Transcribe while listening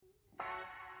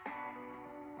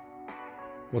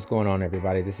What's going on,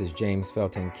 everybody? This is James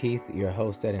Felton Keith, your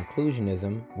host at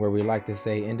Inclusionism, where we like to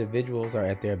say individuals are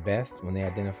at their best when they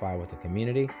identify with a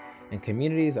community, and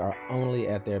communities are only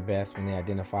at their best when they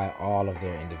identify all of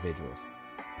their individuals.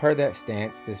 Per that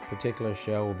stance, this particular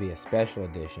show will be a special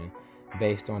edition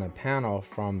based on a panel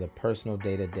from the Personal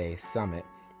Data Day Summit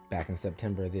back in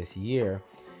September this year.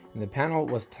 And the panel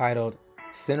was titled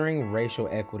Centering Racial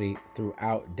Equity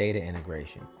Throughout Data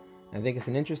Integration. I think it's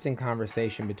an interesting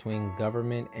conversation between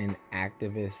government and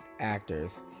activist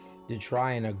actors to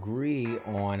try and agree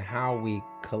on how we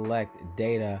collect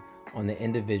data on the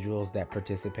individuals that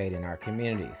participate in our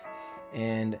communities.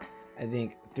 And I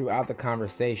think throughout the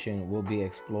conversation, we'll be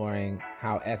exploring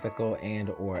how ethical and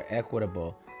or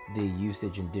equitable the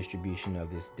usage and distribution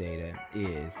of this data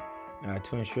is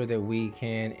to ensure that we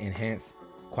can enhance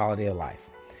quality of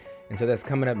life. And so that's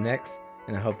coming up next,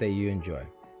 and I hope that you enjoy.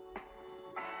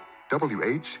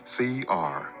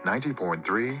 WHCR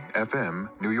 90.3 FM,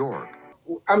 New York.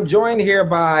 I'm joined here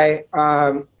by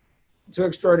two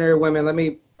extraordinary women. Let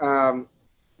me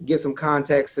give some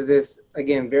context to this,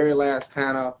 again, very last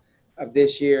panel of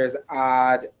this year's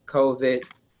odd COVID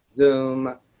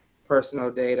Zoom Personal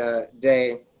Data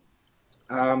Day.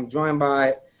 I'm joined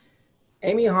by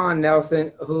Amy Hahn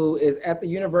Nelson, who is at the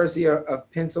University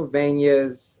of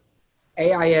Pennsylvania's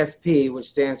AISP, which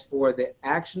stands for the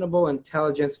Actionable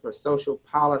Intelligence for Social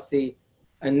Policy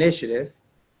Initiative.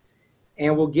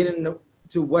 And we'll get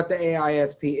into what the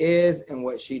AISP is and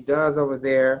what she does over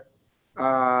there,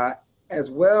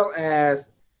 as well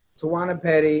as Tawana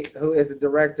Petty, who is the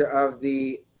director of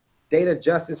the Data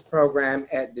Justice Program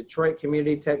at Detroit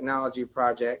Community Technology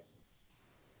Project.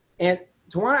 And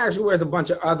Tawana actually wears a bunch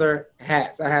of other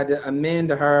hats. I had to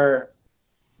amend her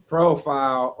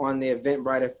profile on the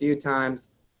Eventbrite a few times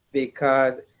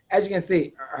because, as you can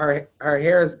see, her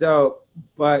hair is dope,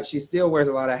 but she still wears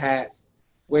a lot of hats,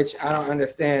 which I don't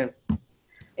understand.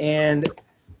 And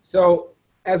so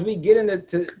as we get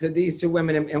into these two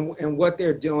women and what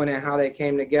they're doing and how they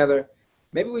came together,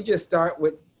 maybe we just start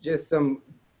with just some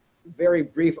very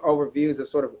brief overviews of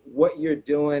sort of what you're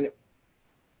doing,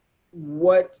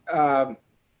 what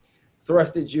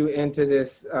thrusted you into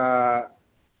this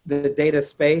the data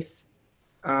space,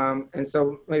 and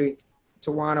so maybe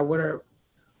Tawana,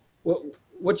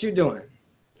 what you doing?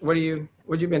 What you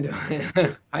been doing?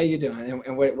 How you doing?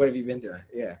 And what have you been doing?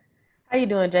 Yeah. How you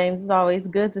doing, James? It's always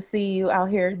good to see you out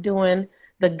here doing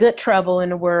the good trouble in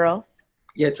the world.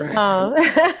 Yeah, trying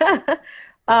to.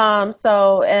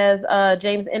 So as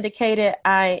James indicated,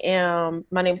 my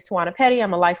name is Tawana Petty.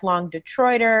 I'm a lifelong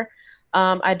Detroiter.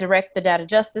 I direct the Data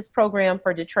Justice Program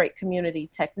for Detroit Community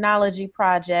Technology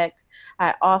Project.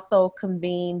 I also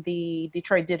convene the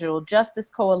Detroit Digital Justice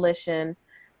Coalition.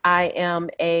 I am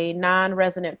a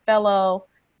non-resident fellow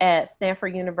at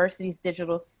Stanford University's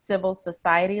Digital Civil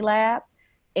Society Lab,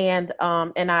 and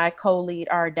I co-lead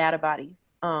our data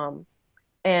bodies.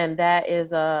 And that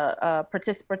is a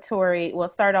participatory, well,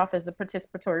 start off as a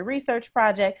participatory research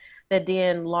project that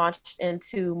then launched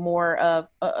into more of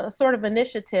a sort of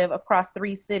initiative across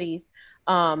 3 cities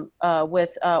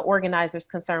with organizers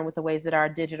concerned with the ways that our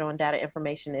digital and data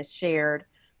information is shared,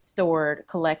 stored,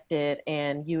 collected,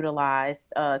 and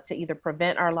utilized to either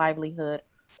prevent our livelihood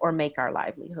or make our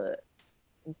livelihood.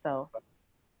 And so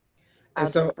I'll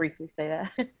just briefly say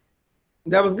that.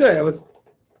 That was good. It was,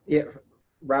 yeah,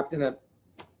 wrapped in a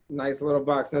nice little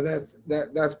box. No,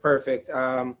 that's perfect.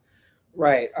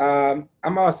 Right.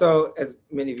 I'm also, as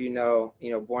many of you know,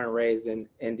 born and raised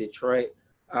in Detroit.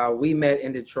 We met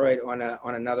in Detroit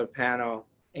on another panel,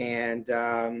 and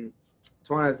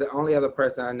Tawana is the only other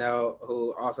person I know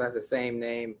who also has the same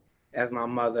name as my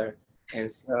mother, and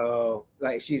so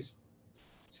like she's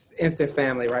instant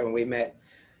family right when we met.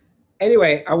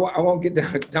 Anyway, I won't get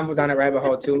tumble down the rabbit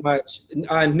hole too much.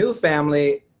 New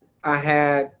family, I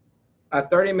had a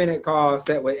 30-minute call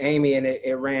set with Amy, and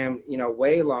it ran,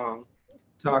 way long,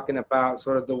 talking about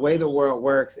sort of the way the world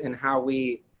works and how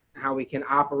we can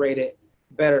operate it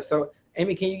better. So,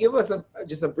 Amy, can you give us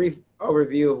just a brief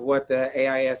overview of what the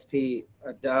AISP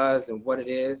does and what it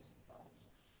is?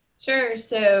 Sure.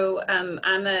 So,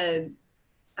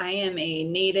 I am a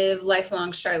native,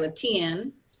 lifelong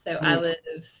Charlottean. So I live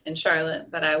in Charlotte,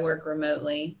 but I work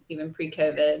remotely, even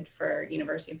pre-COVID, for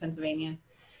University of Pennsylvania.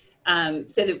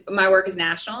 My work is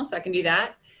national, so I can do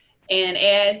that. And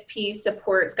AISP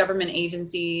supports government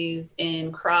agencies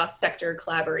in cross-sector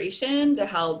collaboration to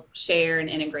help share and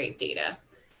integrate data.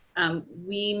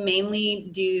 We mainly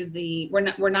do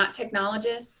we're not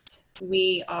technologists.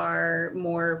 We are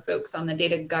more folks on the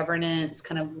data governance,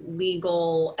 kind of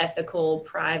legal, ethical,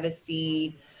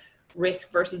 privacy,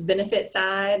 risk versus benefit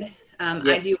side.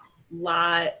 I do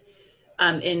lot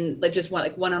in like just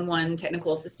one-on-one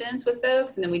technical assistance with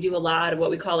folks. And then we do a lot of what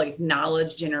we call like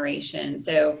knowledge generation.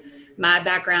 So my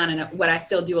background and what I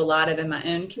still do a lot of in my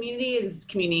own community is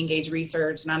community engaged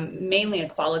research. And I'm mainly a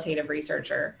qualitative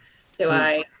researcher. So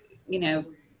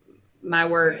my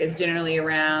work is generally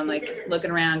around like looking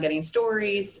around, getting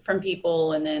stories from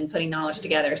people and then putting knowledge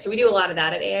together. So we do a lot of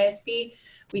that at AISP.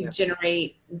 We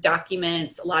generate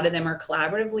documents. A lot of them are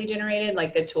collaboratively generated,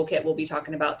 like the toolkit we'll be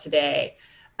talking about today.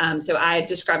 So I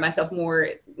describe myself more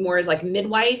as like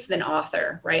midwife than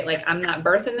author, right? Like I'm not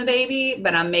birthing the baby,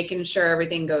 but I'm making sure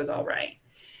everything goes all right.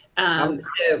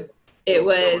 So it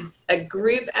was a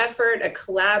group effort, a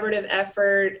collaborative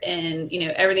effort, and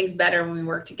everything's better when we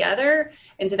work together.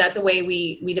 And so that's a way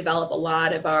we develop a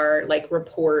lot of our like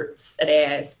reports at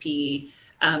AISP.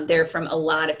 They're from a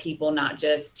lot of people, not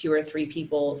just 2 or 3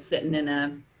 people sitting in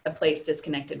a place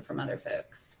disconnected from other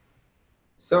folks.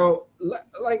 So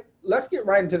let's get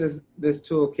right into this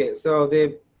toolkit. So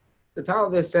the title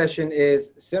of this session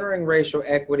is Centering Racial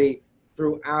Equity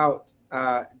Throughout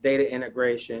Data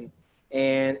Integration.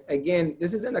 And again,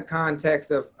 this is in the context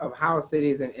of how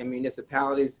cities and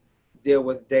municipalities deal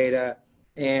with data.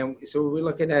 And so we're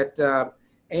looking at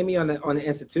Amy on the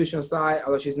institutional side,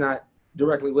 although she's not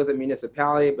directly with a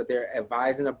municipality, but they're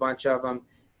advising a bunch of them.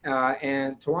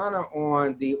 And Tawana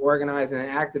on the organizing and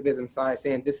activism side,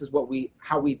 saying this is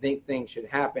how we think things should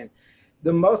happen.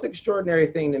 The most extraordinary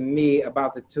thing to me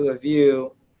about the two of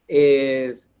you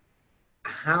is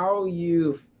how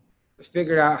you've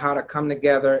figured out how to come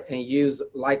together and use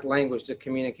like language to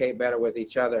communicate better with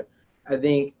each other. I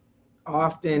think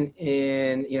often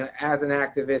as an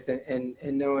activist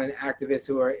and knowing activists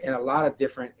who are in a lot of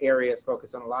different areas,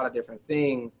 focused on a lot of different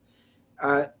things,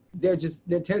 there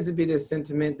tends to be this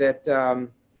sentiment that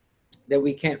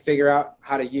we can't figure out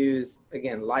how to use,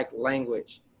 again, like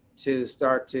language to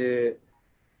start to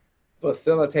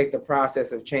facilitate the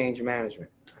process of change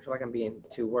management. I feel like I'm being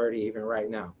too wordy even right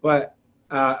now, but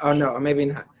oh no, maybe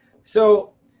not.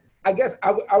 So I guess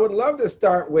I would love to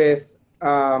start with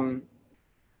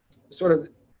sort of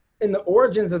in the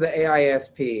origins of the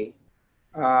AISP,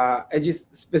 and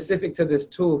just specific to this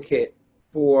toolkit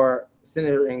for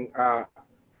centering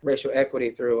racial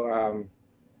equity through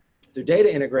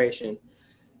data integration.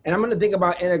 And I'm going to think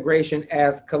about integration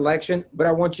as collection, but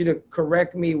I want you to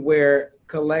correct me where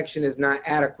collection is not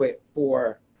adequate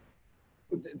for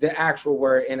the actual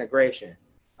word integration,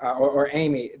 or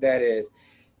Amy, that is.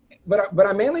 But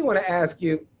I mainly want to ask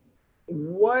you,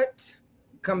 what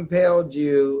compelled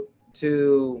you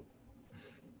to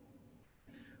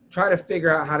try to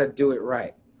figure out how to do it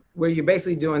right, where you're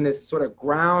basically doing this sort of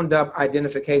ground up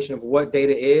identification of what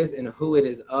data is and who it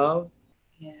is of,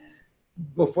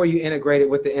 before you integrate it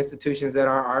with the institutions that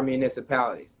are our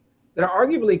municipalities that are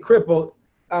arguably crippled,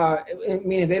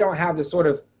 meaning they don't have the sort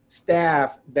of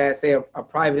staff that, say, a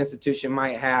private institution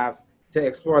might have to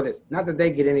explore this. Not that they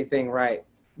get anything right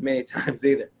many times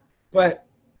either, but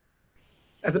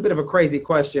that's a bit of a crazy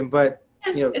question, but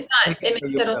it's not, it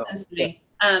makes total sense to me.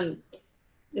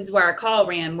 This is where our call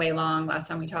ran way long last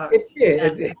time we talked. It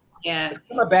did. Yeah. It's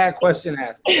not a bad question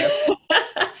asked.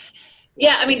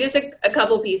 Yeah, I mean, just a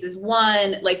couple pieces.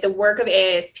 One, like the work of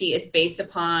AISP is based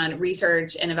upon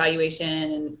research and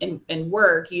evaluation and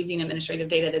work using administrative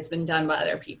data that's been done by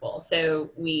other people. So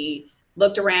we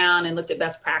looked around and looked at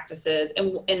best practices,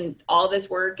 and all this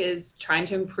work is trying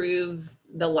to improve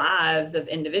the lives of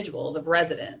individuals, of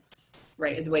residents,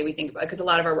 right, is the way we think about it, because a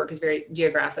lot of our work is very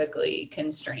geographically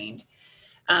constrained.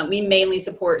 We mainly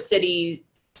support cities,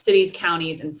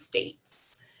 counties, and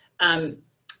states.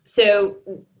 So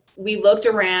we looked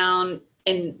around,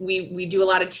 and we do a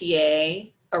lot of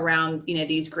TA around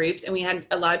these groups, and we had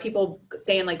a lot of people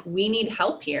saying, like, we need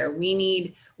help here.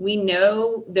 We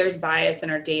know there's bias in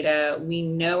our data. We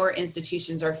know our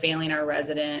institutions are failing our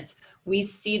residents. We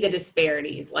see the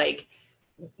disparities. Like,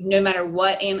 no matter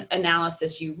what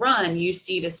analysis you run, you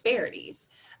see disparities.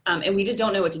 And we just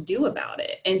don't know what to do about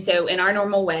it. And so in our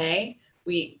normal way,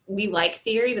 we like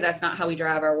theory, but that's not how we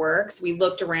drive our work. So we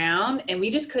looked around and we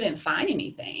just couldn't find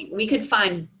anything. We could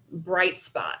find bright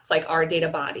spots, like our data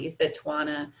bodies that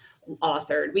Tawana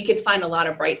authored. We could find a lot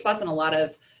of bright spots and a lot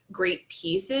of great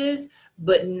pieces,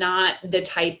 but not the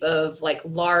type of like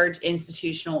large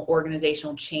institutional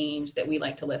organizational change that we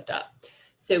like to lift up.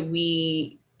 So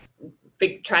we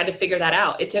tried to figure that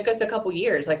out. It took us a couple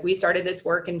years. Like, we started this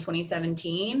work in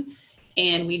 2017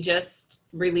 and we just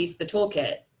released the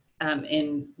toolkit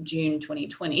in June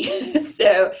 2020.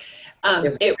 So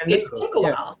it took a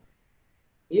while.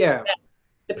 Yeah.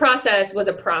 The process was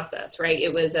a process, right?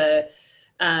 It was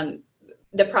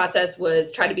the process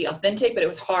was try to be authentic, but it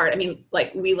was hard. I mean,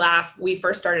 like we laugh, we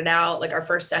first started out, like our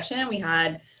first session, we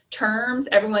had terms,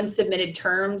 everyone submitted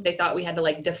terms they thought we had to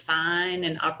like define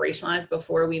and operationalize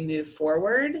before we move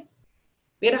forward.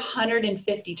 We had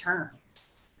 150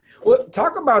 terms. Well,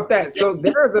 talk about that. So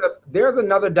there's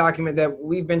another document that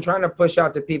we've been trying to push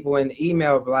out to people in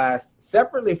email blast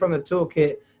separately from the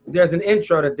toolkit. There's an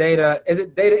intro to data. Is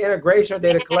it data integration or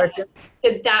data collection?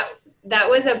 So that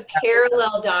was a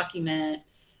parallel document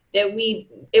that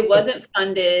it wasn't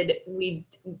funded. We,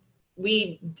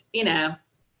 you know,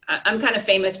 I'm kind of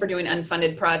famous for doing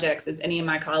unfunded projects, as any of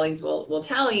my colleagues will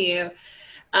tell you.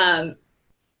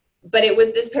 But it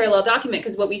was this parallel document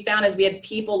because what we found is we had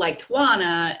people like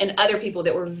Tawana and other people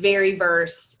that were very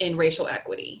versed in racial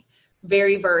equity,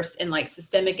 very versed in like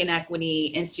systemic inequity,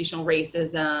 institutional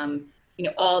racism, you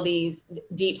know, all these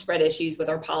deep spread issues with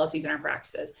our policies and our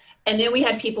practices. And then we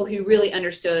had people who really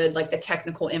understood like the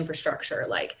technical infrastructure,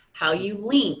 like how you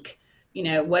link, you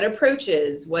know, what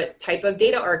approaches, what type of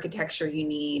data architecture you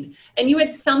need. And you had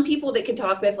some people that could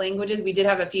talk both languages. We did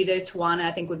have a few of those. Tawana,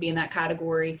 I think, would be in that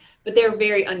category, but they're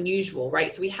very unusual, right?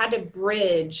 So we had to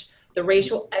bridge the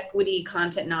racial equity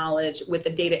content knowledge with the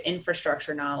data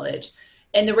infrastructure knowledge.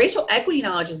 And the racial equity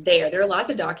knowledge is there. There are lots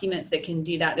of documents that can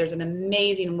do that. There's an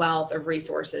amazing wealth of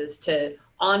resources to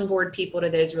onboard people to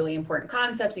those really important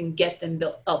concepts and get them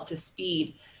built up to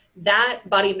speed. That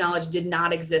body of knowledge did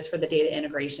not exist for the data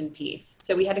integration piece.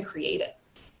 So we had to create it.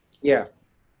 Yeah.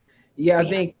 Yeah, I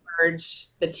think merge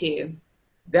the two.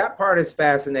 That part is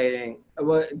fascinating.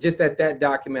 Well, just that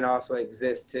document also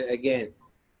exists to, again,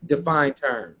 define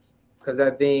terms. Because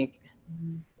I think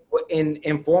in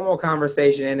informal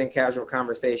conversation and in casual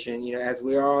conversation, you know, as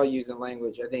we're all using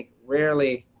language, I think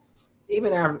rarely,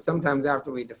 even sometimes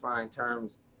after we define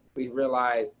terms, we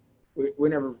realize we're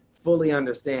never fully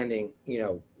understanding, you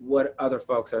know, what other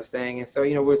folks are saying. And so,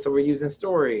 you know, we're using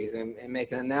stories and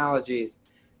making analogies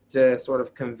to sort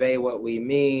of convey what we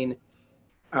mean.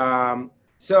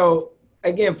 So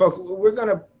again, folks, we're going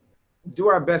to do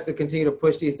our best to continue to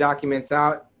push these documents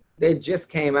out. They just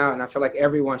came out, and I feel like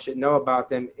everyone should know about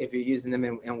them if you're using them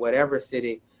in whatever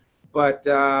city. But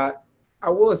I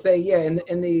will say, yeah,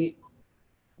 in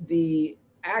the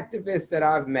activists that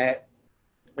I've met,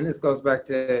 and this goes back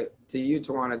to you,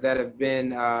 Tawana, that have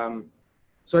been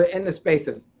sort of in the space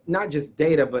of not just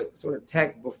data, but sort of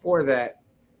tech before that,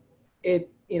 you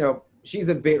know, she's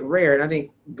a bit rare. And I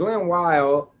think Glenn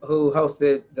Weil, who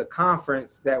hosted the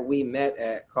conference that we met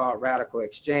at called Radical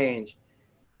Exchange,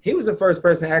 he was the first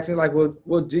person to ask me, like,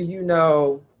 well, do you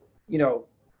know,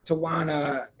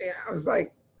 Tawana? And I was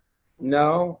like,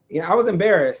 no. You know, I was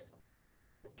embarrassed.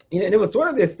 You know, and it was sort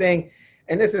of this thing,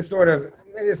 and this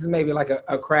is maybe like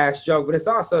a crash joke, but it's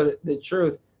also the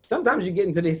truth. Sometimes you get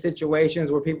into these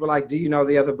situations where people are like, do you know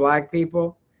the other Black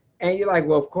people? And you're like,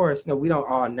 well, of course, no, we don't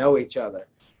all know each other.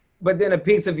 But then a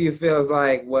piece of you feels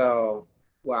like, well,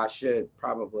 I should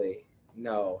probably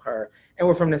know her. And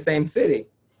we're from the same city.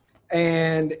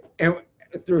 And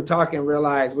through talking,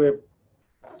 realize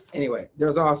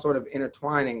there's all sort of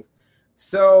intertwinings.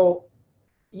 So,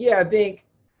 yeah, I think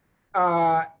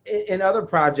in other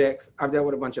projects, I've dealt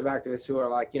with a bunch of activists who are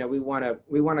like, you know, we want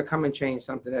to come and change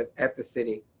something at the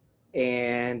city,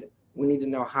 and we need to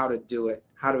know how to do it.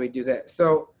 How do we do that?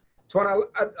 So, Tawana,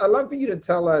 I'd love for you to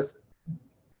tell us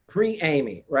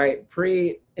pre-Amy, right?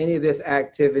 Pre any of this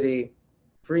activity,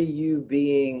 pre you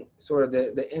being sort of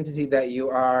the entity that you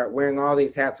are, wearing all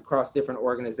these hats across different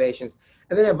organizations,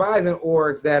 and then advising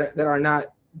orgs that are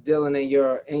not dealing in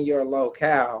your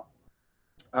locale.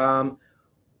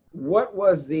 What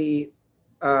was the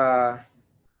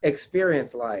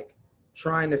experience like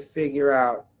trying to figure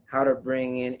out how to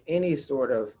bring in any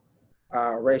sort of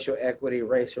racial equity,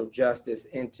 racial justice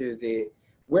into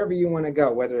wherever you want to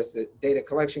go, whether it's the data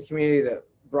collection community, the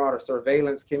broader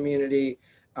surveillance community,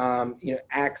 you know,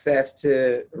 access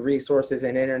to resources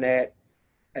and internet.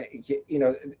 You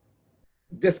know,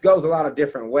 this goes a lot of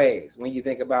different ways when you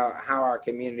think about how our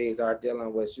communities are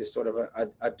dealing with just sort of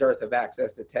a dearth of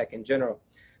access to tech in general.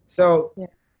 So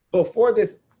before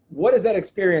this, what is that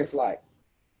experience like?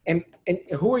 And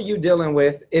who are you dealing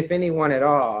with, if anyone at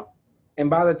all? And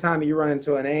by the time you run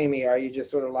into an Amy, are you just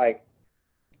sort of like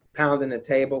pounding the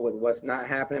table with what's not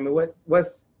happening? I mean,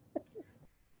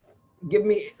 give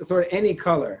me sort of any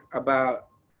color about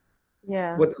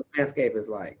what the landscape is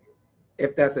like,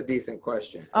 if that's a decent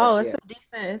question. Oh,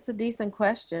 it's a decent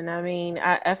question. I mean,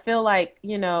 I feel like,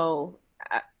 you know,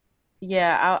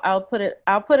 I'll put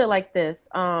it like this.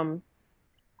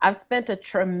 I've spent a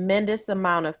tremendous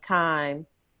amount of time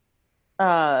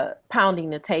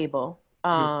pounding the table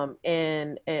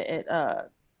and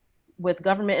with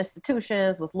government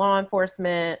institutions, with law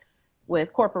enforcement,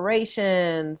 with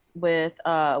corporations, with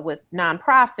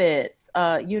nonprofits,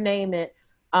 you name it,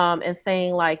 and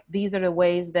saying like these are the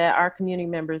ways that our community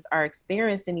members are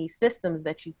experiencing these systems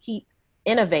that you keep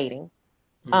innovating.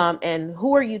 And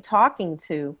who are you talking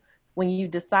to when you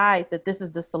decide that this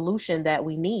is the solution that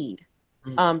we need?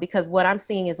 Because what I'm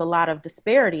seeing is a lot of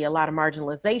disparity, a lot of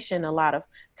marginalization, a lot of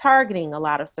targeting, a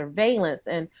lot of surveillance,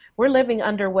 and we're living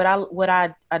under what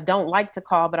I don't like to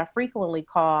call, but I frequently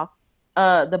call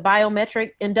the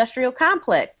biometric industrial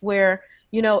complex, where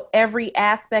every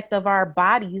aspect of our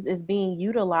bodies is being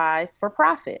utilized for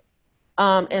profit.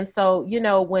 And so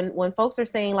when folks are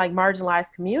saying like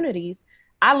marginalized communities,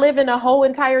 I live in a whole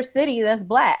entire city that's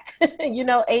Black.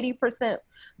 80%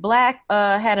 Black,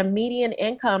 had a median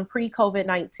income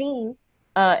pre-COVID-19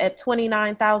 at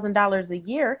 $29,000 a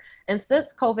year. And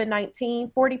since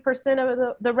COVID-19, 40%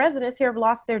 of the residents here have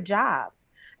lost their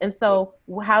jobs. And so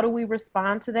how do we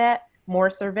respond to that?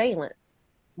 More surveillance,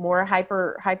 more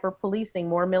hyper policing,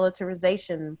 more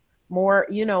militarization, more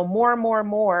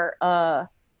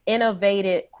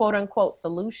innovative, quote unquote,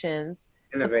 solutions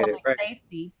to public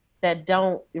safety that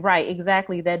don't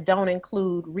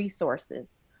include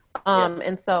resources.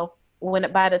 And so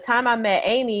by the time I met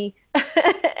Amy and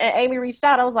Amy reached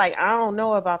out, I was like, I don't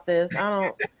know about this.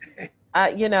 I'm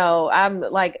like,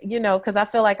 cause I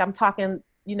feel like I'm talking,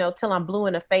 till I'm blue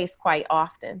in the face quite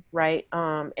often. Right.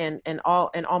 And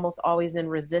almost always in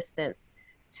resistance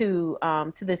to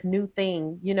this new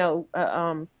thing,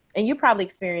 and you probably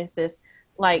experienced this,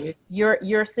 like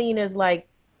you're seen as like,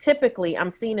 typically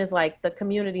I'm seen as like the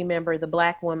community member, the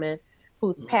Black woman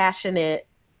who's passionate,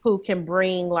 who can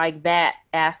bring like that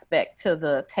aspect to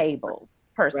the table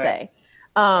per se.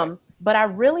 But I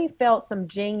really felt some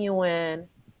genuine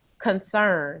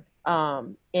concern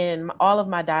in all of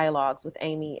my dialogues with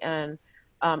Amy, and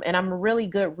I'm a really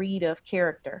good read of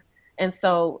character. And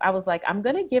so I was like, I'm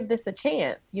going to give this a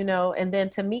chance, and then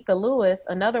Tamika Lewis,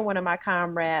 another one of my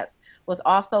comrades, was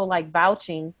also like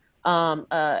vouching.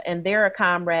 And they're a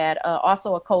comrade,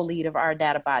 also a co-lead of our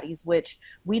data bodies, which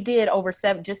we did over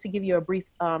just to give you a brief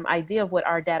idea of what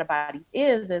our data bodies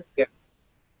is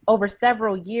over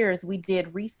several years, we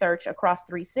did research across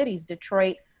 3 cities,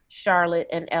 Detroit, Charlotte,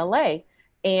 and LA.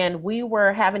 And we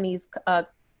were having these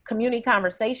community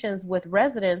conversations with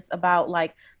residents about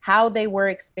like how they were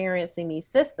experiencing these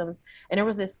systems. And there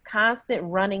was this constant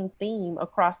running theme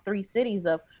across 3 cities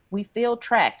of, we feel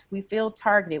tracked, we feel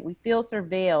targeted, we feel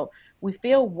surveilled, we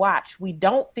feel watched, we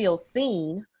don't feel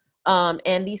seen.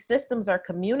 And these systems are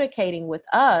communicating with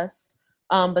us,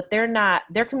 but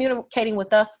they're communicating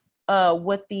with us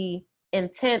with the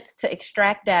intent to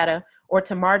extract data or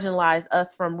to marginalize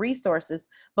us from resources.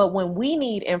 But when we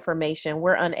need information,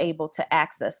 we're unable to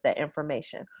access that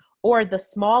information. Or the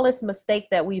smallest mistake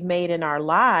that we've made in our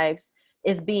lives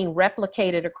is being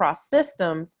replicated across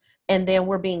systems, and then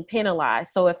we're being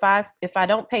penalized. So if I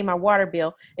don't pay my water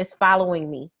bill, it's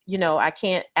following me. I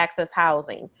can't access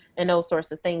housing and those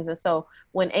sorts of things. And so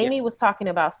when Amy was talking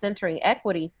about centering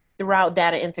equity throughout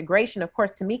data integration, of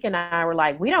course, Tamika and I were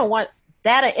like, we don't want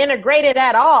data integrated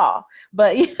at all.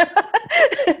 But I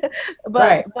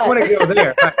want to go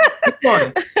there.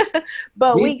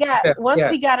 But we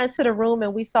got into the room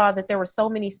and we saw that there were so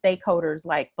many stakeholders,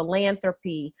 like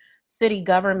philanthropy, city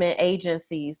government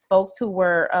agencies, folks who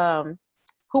were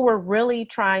really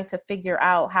trying to figure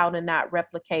out how to not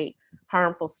replicate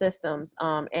harmful systems.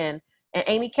 And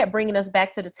Amy kept bringing us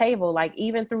back to the table, like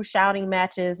even through shouting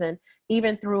matches and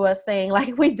even through us saying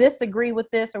like, we disagree with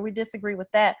this or we disagree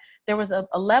with that. There was a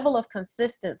level of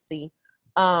consistency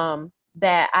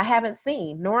that I haven't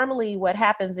seen. Normally what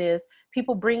happens is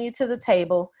people bring you to the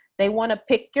table, they want to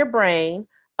pick your brain,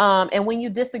 and when you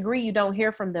disagree, you don't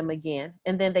hear from them again.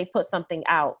 And then they put something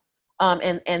out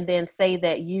and then say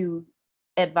that you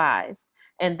advised.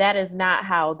 And that is not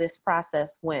how this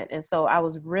process went. And so I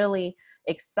was really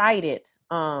excited.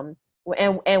 And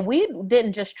we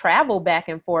didn't just travel back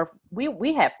and forth.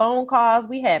 We had phone calls,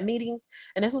 we had meetings,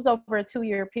 and this was over a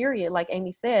 2-year period, like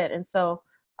Amy said. And so,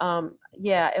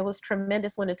 it was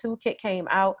tremendous when the toolkit came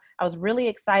out. I was really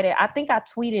excited. I think I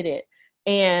tweeted it,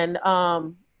 and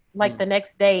the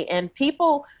next day, and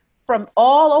people from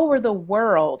all over the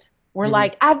world were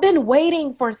like, I've been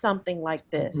waiting for something like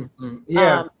this.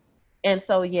 And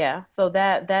so, so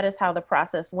that is how the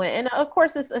process went. And of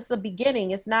course, it's a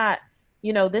beginning. It's not,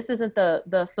 this isn't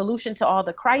the solution to all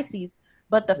the crises,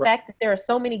 but the fact that there are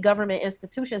so many government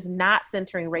institutions not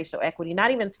centering racial equity,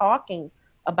 not even talking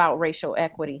about racial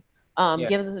equity,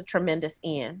 gives us a tremendous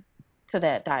end to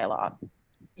that dialogue.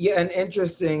 Yeah, an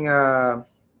interesting,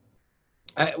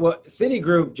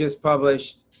 Citigroup just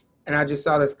published and I just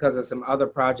saw this because of some other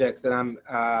projects that I'm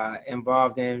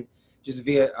involved in, just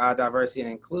via diversity and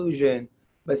inclusion.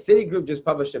 But Citigroup just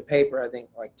published a paper, I think,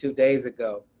 like 2 days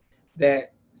ago,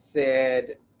 that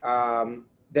said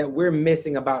that we're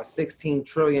missing about $16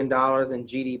 trillion in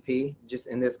GDP just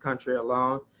in this country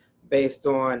alone, based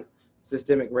on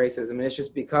systemic racism. And it's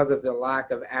just because of the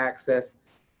lack of access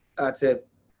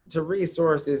to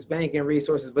resources, banking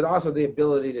resources, but also the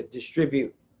ability to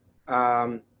distribute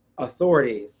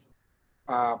authorities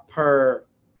per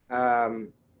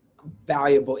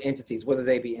valuable entities, whether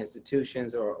they be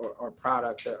institutions or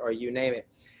products or you name it.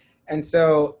 And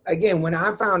so again, when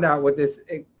I found out what this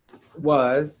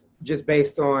was, just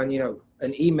based on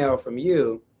an email from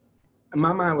you,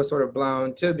 my mind was sort of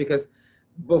blown too, because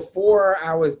before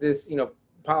I was this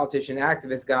politician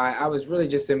activist guy, I was really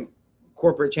just in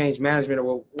corporate change management,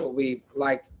 or what we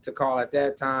liked to call at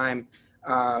that time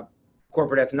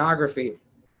corporate ethnography,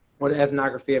 or the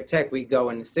ethnography of tech. We go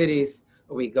into cities,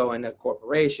 we go into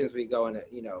corporations, we go into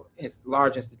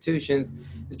large institutions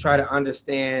to try to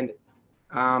understand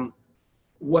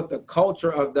what the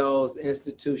culture of those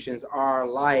institutions are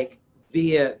like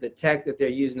via the tech that they're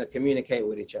using to communicate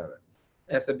with each other.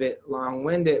 That's a bit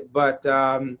long-winded, but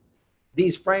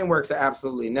these frameworks are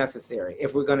absolutely necessary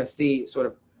if we're going to see sort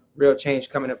of real change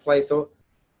come into place. So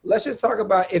let's just talk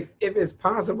about if it's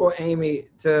possible, Amy,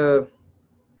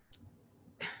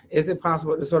 is it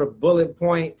possible to sort of bullet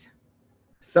point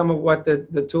some of what the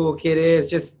toolkit is?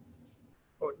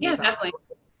 Definitely.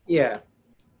 Yeah.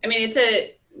 I mean,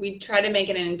 we try to make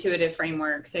it an intuitive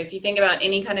framework. So if you think about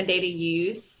any kind of data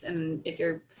use, and if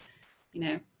you're,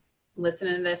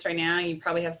 listening to this right now, you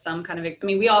probably have some kind of,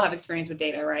 we all have experience with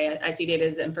data, right? I see data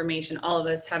as information. All of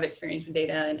us have experience with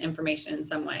data and information in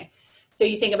some way. So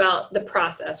you think about the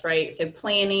process, right? So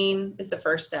planning is the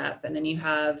first step. And then you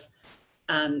have,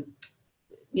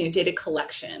 data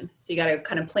collection. So you got to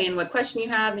kind of plan what question you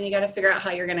have, and you got to figure out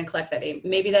how you're going to collect that data.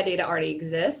 Maybe that data already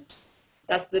exists.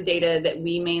 That's the data that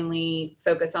we mainly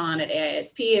focus on at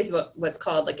AISP, is what's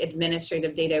called like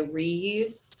administrative data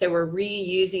reuse. So we're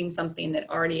reusing something that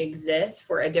already exists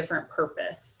for a different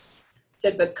purpose.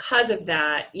 So because of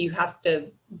that, you have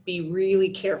to be really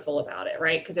careful about it,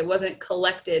 right? Because it wasn't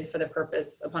collected for the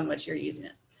purpose upon which you're using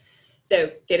it.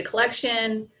 So data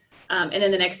collection, and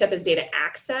then the next step is data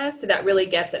access. So that really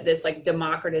gets at this like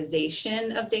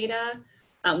democratization of data.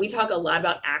 We talk a lot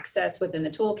about access within the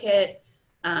toolkit.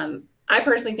 I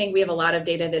personally think we have a lot of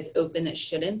data that's open that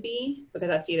shouldn't be, because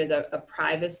I see it as a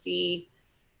privacy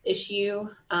issue.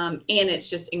 And it's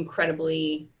just I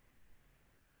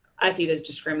see it as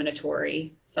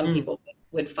discriminatory. Some people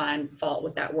would find fault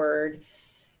with that word.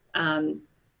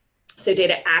 So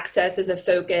data access is a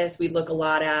focus we look a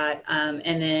lot at.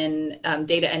 And then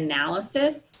data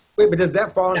analysis. Wait, but does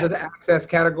that fall into the access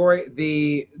category?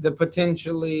 The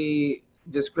potentially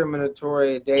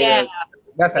discriminatory data? Yeah.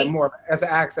 That's an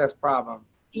access problem.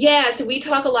 Yeah, so we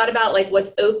talk a lot about like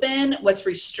what's open, what's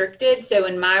restricted. So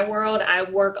in my world, I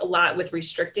work a lot with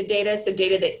restricted data. So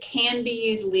data that can be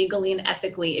used legally and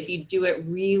ethically if you do it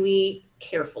really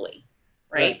carefully,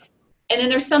 right? And then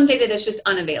there's some data that's just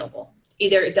unavailable.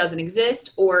 Either it doesn't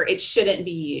exist or it shouldn't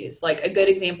be used. Like a good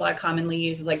example I commonly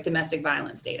use is like domestic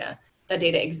violence data. That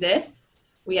data exists.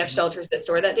 We have shelters that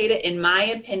store that data. In my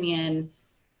opinion,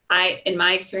 in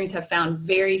my experience, have found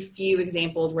very few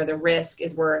examples where the risk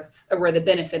is worth, or where the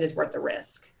benefit is worth the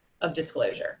risk of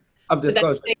disclosure. So that's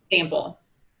an example.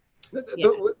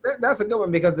 That's a good one,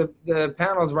 because the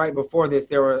panels right before this,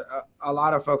 there were a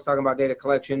lot of folks talking about data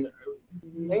collection,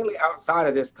 mainly outside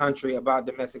of this country, about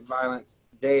domestic violence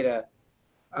data.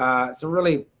 So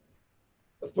really,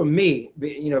 for me,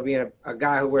 being a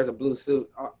guy who wears a blue suit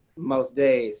most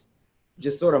days,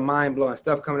 just sort of mind-blowing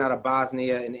stuff coming out of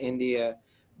Bosnia and India.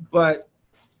 But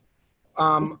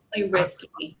really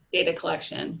risky data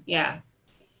collection. Yeah,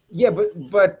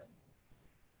 but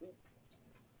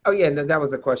oh yeah, that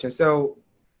was the question. So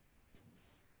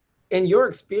in your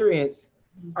experience,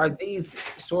 are these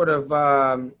sort of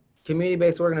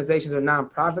community-based organizations or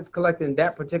nonprofits collecting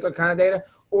that particular kind of data,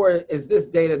 or is this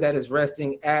data that is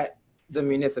resting at the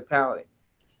municipality?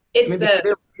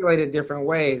 They're regulated different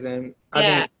ways, and I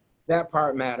think that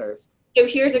part matters. So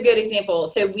here's a good example.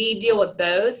 So we deal with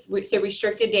both. So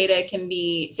restricted data can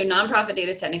be, so nonprofit data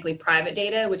is technically private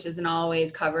data, which isn't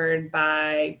always covered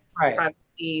by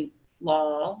privacy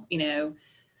law. The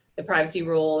privacy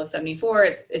rule of 74,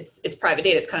 it's private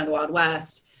data. It's kind of the Wild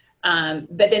West. But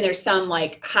then there's some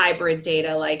like hybrid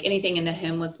data, like anything in the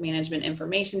homeless management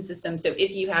information system. So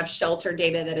if you have shelter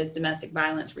data that is domestic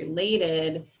violence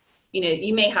related,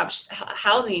 you may have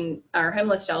housing or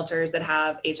homeless shelters that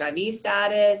have HIV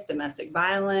status, domestic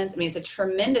violence. I mean, it's a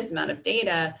tremendous amount of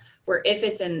data where if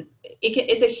it's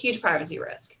it's a huge privacy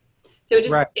risk. So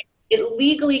it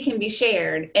legally can be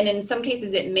shared. And in some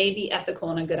cases it may be ethical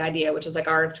and a good idea, which is like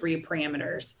our 3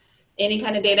 parameters. Any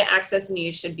kind of data access and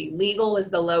use should be legal is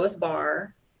the lowest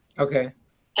bar. Okay.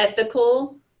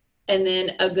 Ethical, and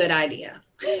then a good idea.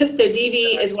 So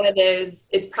DV is one of those,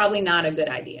 it's probably not a good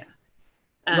idea.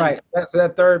 Right. So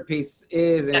that third piece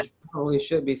is and probably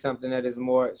should be something that is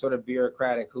more sort of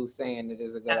bureaucratic. Who's saying it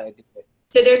is a good idea?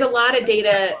 So there's a lot of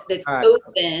data that's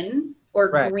open or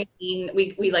Right. green.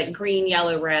 We like green,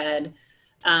 yellow, red.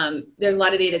 There's a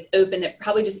lot of data that's open that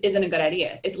probably just isn't a good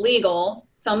idea. It's legal.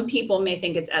 Some people may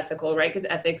think it's ethical, right? Because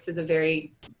ethics is a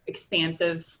very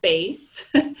expansive space.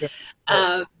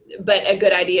 But a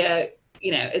good idea,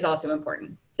 is also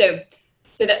important. So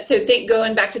think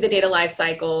going back to the data life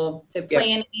cycle. So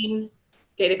planning,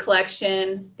 data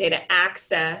collection, data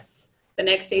access. The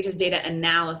next stage is data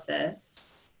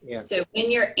analysis. Yeah. So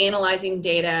when you're analyzing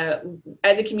data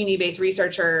as a community-based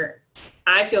researcher,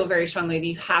 I feel very strongly that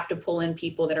you have to pull in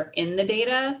people that are in the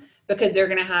data because they're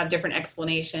going to have different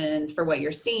explanations for what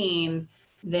you're seeing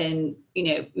than,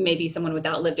 maybe someone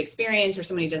without lived experience or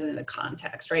somebody who doesn't know the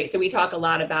context, right? So we talk a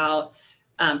lot about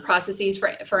processes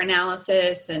for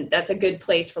analysis, and that's a good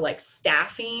place for like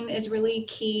staffing is really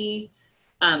key.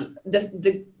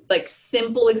 The like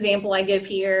simple example I give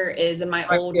here is in my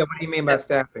old. Yeah, what do you mean by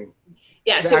staffing?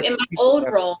 Yeah, so in my old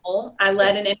role, I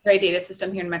led an integrated data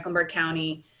system here in Mecklenburg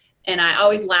County. And I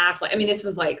always laugh. This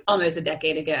was like almost a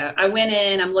decade ago. I went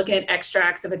in, I'm looking at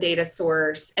extracts of a data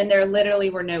source, and there literally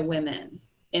were no women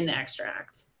in the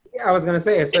extract. Yeah, I was going to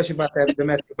say, especially about that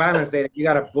domestic violence data, you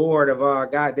got a board of,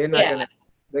 God, they're not going to,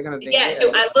 they're going to think. Yeah,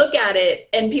 so I look at it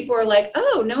and people are like,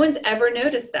 oh, no one's ever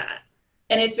noticed that.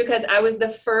 And it's because I was the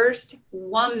first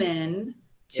woman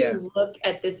to look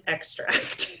at this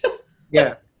extract.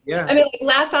 Yeah.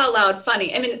 Laugh out loud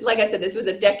funny. Like I said, this was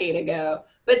a decade ago,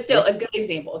 but still a good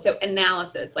example. So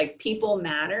analysis, like people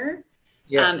matter.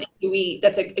 Yeah.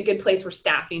 That's a good place where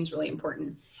staffing is really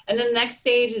important. And then the next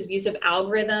stage is use of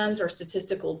algorithms or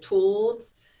statistical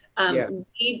tools.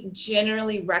 We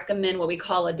generally recommend what we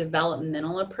call a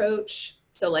developmental approach.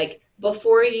 So like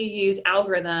before you use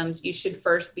algorithms, you should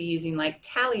first be using like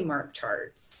tally mark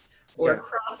charts or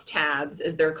crosstabs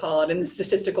as they're called in the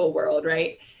statistical world,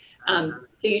 right?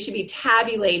 So you should be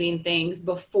tabulating things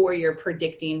before you're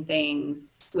predicting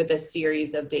things with a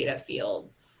series of data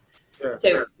fields.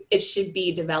 So it should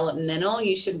be developmental.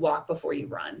 You should walk before you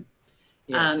run.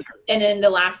 And then the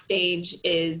last stage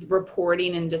is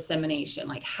reporting and dissemination,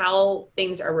 like how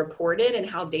things are reported and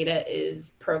how data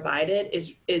is provided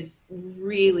is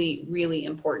really, really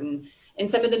important. And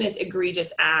some of the most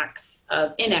egregious acts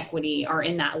of inequity are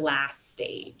in that last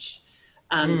stage.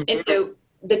 And so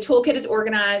the toolkit is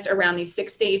organized around these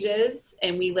 6 stages,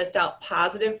 and we list out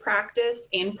positive practice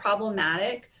and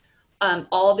problematic.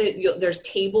 There's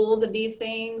tables of these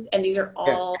things, and these are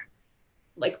all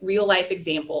like real life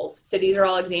examples. So these are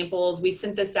all examples. We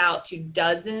sent this out to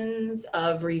dozens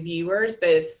of reviewers,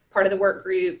 both part of the work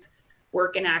group,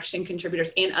 work in action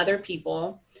contributors, and other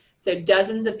people. So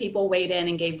dozens of people weighed in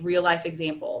and gave real life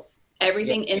examples.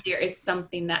 Everything in there is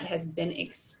something that has been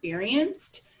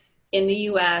experienced in the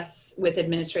US with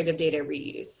administrative data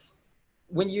reuse.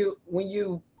 When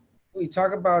we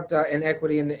talk about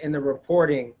inequity in the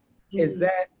reporting, is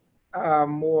that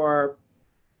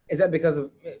is that because of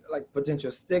like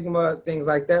potential stigma, things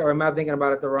like that, or am I thinking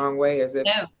about it the wrong way?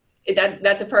 No,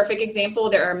 that's a perfect example.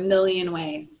 There are a million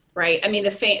ways, right?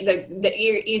 The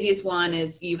easiest one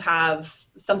is you have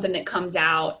something that comes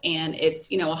out and it's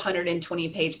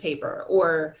 120-page paper,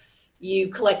 or you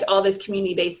collect all this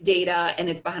community-based data and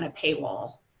it's behind a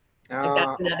paywall.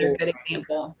 That's another good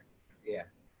example.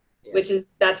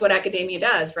 That's what academia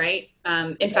does, right?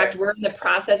 In fact, we're in the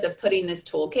process of putting this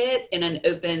toolkit in an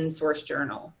open source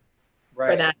journal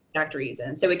for that exact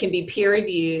reason. So it can be peer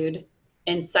reviewed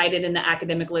and cited in the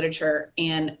academic literature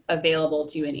and available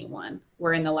to anyone.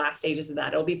 We're in the last stages of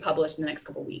that. It'll be published in the next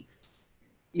couple of weeks.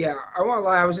 Yeah, I won't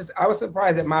lie. I was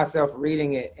surprised at myself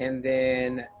reading it and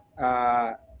then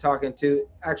talking to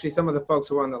actually some of the folks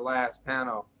who were on the last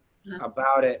panel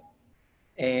about it,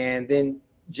 and then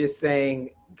just saying,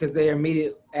 because their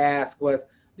immediate ask was,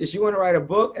 did she want to write a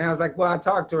book? And I was like, well, I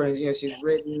talked to her, and she's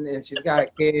written and she's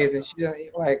got kids and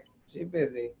she's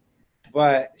busy,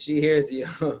 but she hears you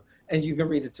and you can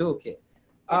read the toolkit.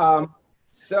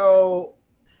 So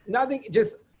nothing,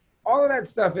 just all of that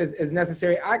stuff is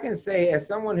necessary. I can say as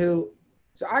someone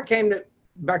so I came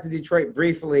back to Detroit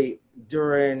briefly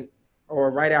during or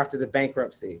right after the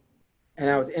bankruptcy. and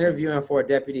I was interviewing for a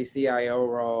deputy CIO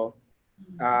role.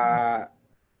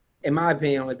 In my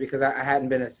opinion, only because I hadn't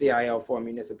been a CIO for a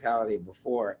municipality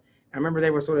before. I remember they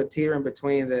were sort of teetering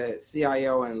between the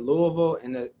CIO in Louisville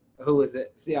and who was the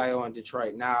CIO in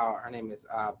Detroit. Now her name is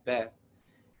Beth,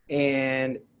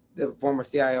 and the former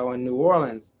CIO in New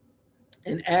Orleans.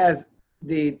 And as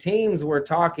the teams were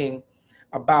talking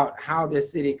about how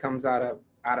this city comes out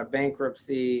of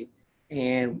bankruptcy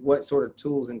and what sort of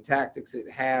tools and tactics it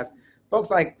has,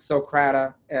 folks like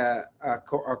Socrata, a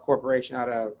corporation out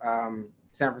of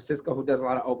San Francisco, who does a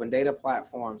lot of open data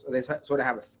platforms, or they sort of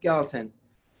have a skeleton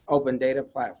open data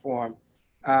platform.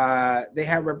 They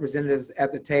have representatives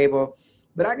at the table,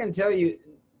 but I can tell you,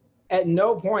 at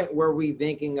no point were we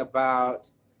thinking about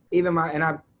even and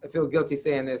I feel guilty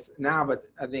saying this now, but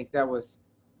I think that was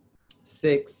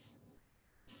 6-7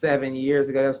 years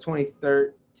ago. That was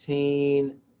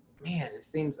 2013. Man, it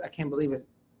seems, I can't believe it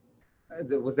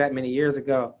was that many years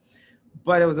ago,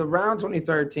 but it was around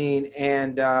 2013,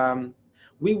 and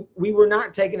we were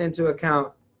not taking into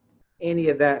account any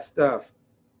of that stuff.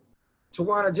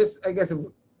 Tawana, just, I guess,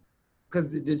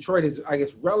 because Detroit is, I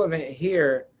guess, relevant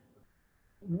here,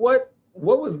 what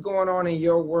was going on in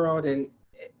your world, and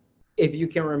if you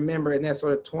can remember, in that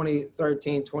sort of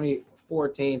 2013,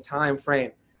 2014 time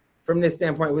frame, from this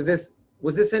standpoint, was this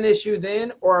an issue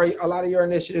then, or are a lot of your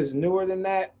initiatives newer than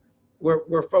that?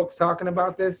 Were folks talking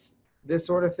about this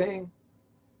sort of thing?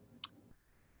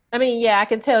 I mean, yeah, I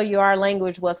can tell you our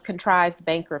language was contrived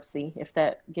bankruptcy, if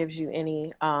that gives you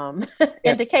any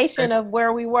indication of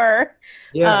where we were,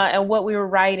 and what we were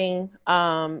writing,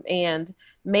 and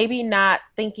maybe not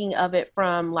thinking of it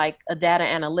from like a data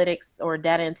analytics or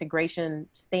data integration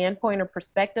standpoint or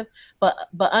perspective, but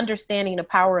understanding the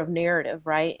power of narrative,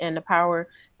 right? And the power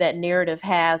that narrative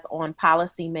has on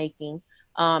policy making.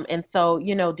 And so,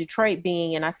 you know, Detroit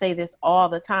being, and I say this all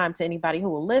the time to anybody who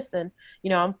will listen, you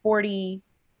know, I'm 40,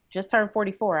 just turned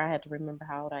 44. I had to remember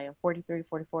how old I am, 43,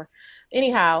 44.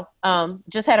 Anyhow,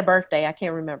 just had a birthday. I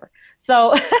can't remember.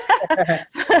 So,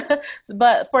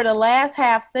 but for the last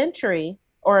half century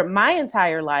or my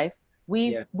entire life,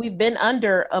 we've been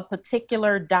under a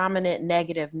particular dominant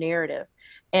negative narrative.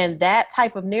 And that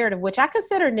type of narrative, which I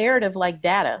consider narrative like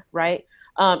data, right?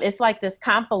 It's like this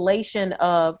compilation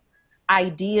of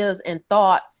ideas and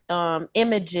thoughts,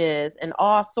 images, and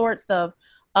all sorts of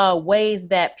ways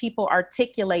that people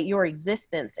articulate your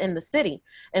existence in the city.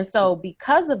 And so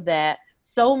because of that,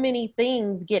 so many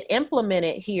things get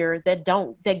implemented here that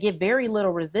get very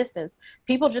little resistance.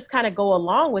 People just kind of go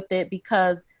along with it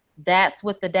because that's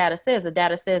what the data says. The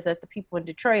data says that the people in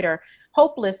Detroit are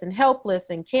hopeless and helpless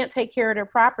and can't take care of their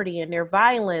property, and they're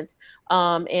violent,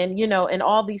 and, you know, and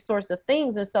all these sorts of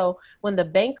things. And so when the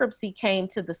bankruptcy came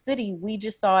to the city, we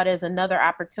just saw it as another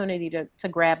opportunity to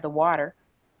grab the water,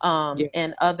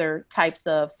 and other types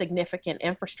of significant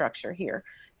infrastructure here.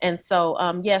 And so,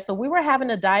 so we were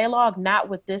having a dialogue, not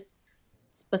with this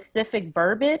specific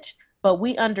verbiage, but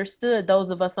we understood, those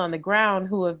of us on the ground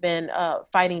who have been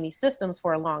fighting these systems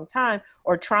for a long time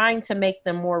or trying to make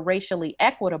them more racially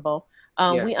equitable.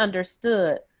 We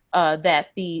understood that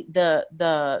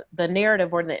the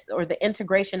narrative or the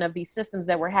integration of these systems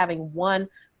that were having one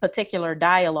particular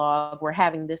dialogue were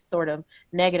having this sort of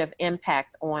negative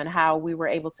impact on how we were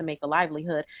able to make a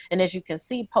livelihood. And as you can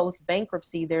see, post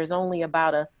bankruptcy, there's only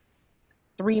about a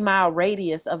 3-mile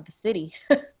radius of the city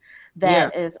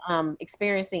that is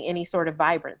experiencing any sort of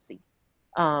vibrancy.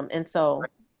 And so,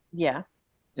 And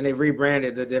they've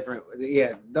rebranded the different,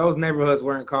 those neighborhoods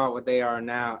weren't called what they are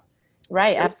now.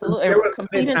 Right, absolutely.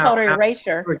 Complete and total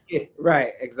erasure.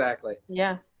 Right, exactly.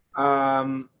 Yeah.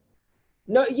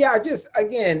 Just,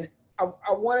 again, I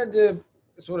wanted to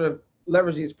sort of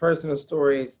leverage these personal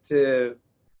stories to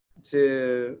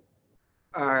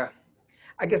I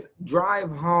guess, drive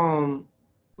home,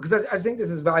 because I think this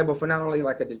is valuable for not only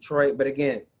like a Detroit, but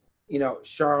again, you know,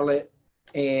 Charlotte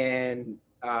and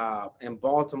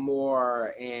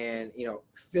Baltimore and, you know,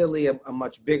 Philly, a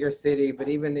much bigger city, but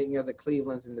even, you know, the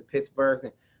Clevelands and the Pittsburghs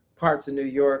and parts of New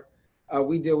York.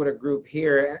 We deal with a group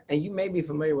here, and you may be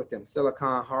familiar with them,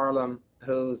 Silicon Harlem,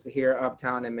 who's here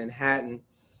uptown in Manhattan.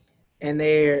 And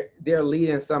they're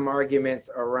leading some arguments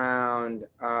around,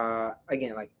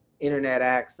 again, like internet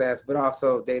access, but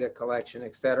also data collection,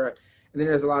 et cetera. And then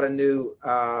there's a lot of new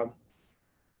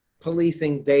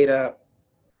policing data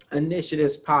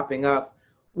initiatives popping up,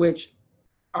 which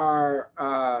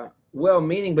are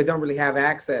well-meaning, but don't really have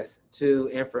access to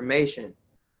information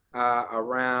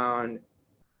around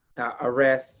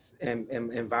arrests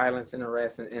and violence and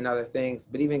arrests and other things.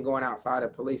 But even going outside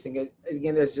of policing,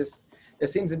 again, there's there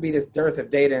seems to be this dearth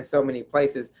of data in so many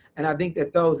places. And I think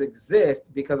that those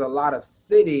exist because a lot of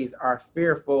cities are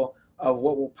fearful of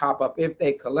what will pop up if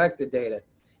they collect the data.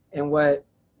 And what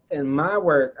in my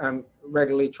work I'm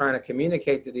regularly trying to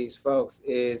communicate to these folks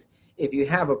is, if you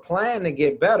have a plan to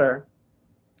get better,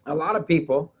 a lot of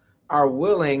people are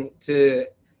willing to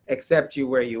accept you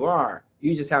where you are.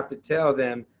 You just have to tell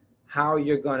them how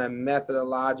you're going to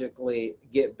methodologically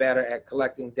get better at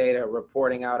collecting data,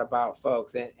 reporting out about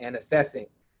folks, and assessing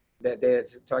that data.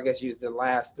 So I guess use the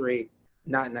last three,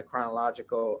 not in a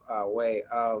chronological way,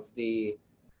 of the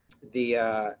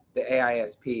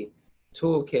AISP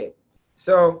toolkit.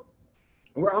 So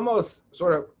we're almost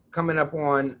sort of coming up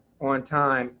on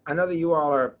time. I know that you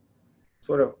all are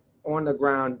sort of on the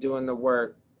ground doing the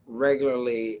work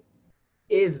regularly.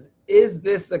 Is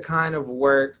this the kind of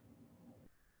work,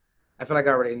 I feel like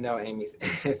I already know Amy's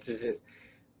answer to this,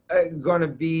 going to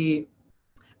be,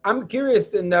 I'm curious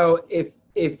to know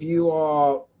if you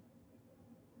all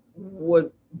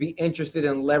would be interested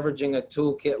in leveraging a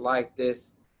toolkit like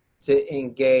this to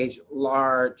engage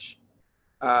large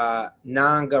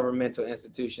non-governmental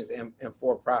institutions and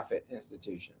for-profit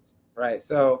institutions, right?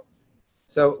 So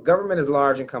government is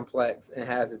large and complex and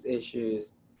has its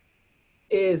issues.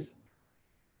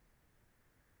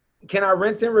 Can I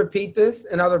rinse and repeat this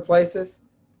in other places?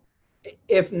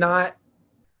 If not,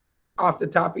 off the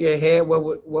top of your head,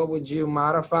 what would you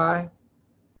modify?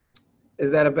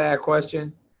 Is that a bad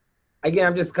question? Again,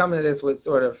 I'm just coming to this with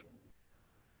sort of,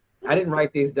 I didn't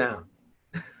write these down.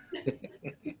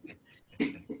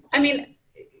 I mean,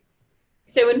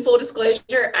 so in full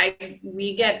disclosure,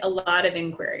 we get a lot of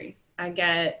inquiries. I'm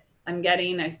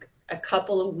getting a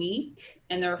couple a week,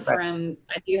 and they're from,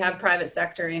 I do have private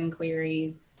sector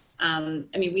inquiries. I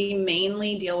mean, we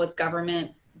mainly deal with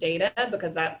government data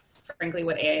because that's frankly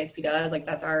what AISP does. Like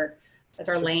that's our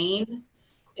lane,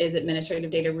 is administrative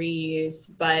data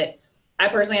reuse. But I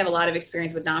personally have a lot of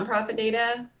experience with nonprofit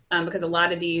data because a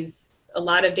lot of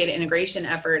data integration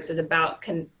efforts is about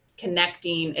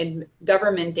connecting and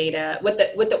government data, what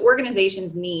the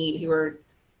organizations need who are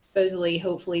supposedly,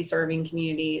 hopefully serving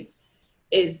communities,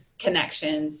 is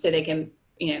connections so they can,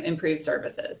 improve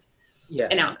services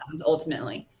and outcomes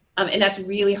ultimately. And that's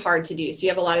really hard to do. So you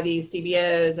have a lot of these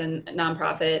CBOs and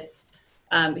nonprofits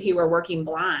who are working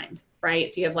blind,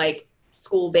 right? So you have like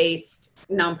school-based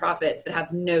nonprofits that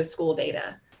have no school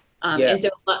data. And so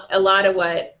a lot of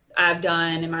what I've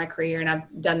done in my career, and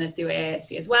I've done this through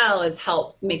AISP as well, is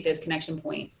help make those connection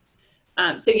points.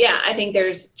 So yeah, I think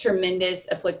there's tremendous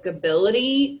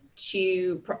applicability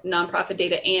to nonprofit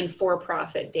data and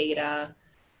for-profit data.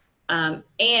 And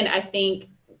I think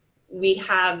we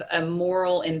have a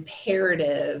moral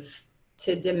imperative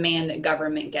to demand that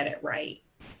government get it right.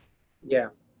 Yeah.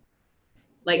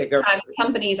 Like private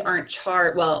companies aren't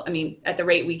charged, well, I mean, at the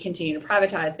rate we continue to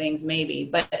privatize things, maybe,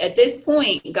 but at this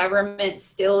point, government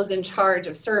still is in charge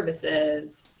of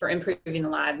services for improving the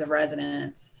lives of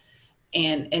residents.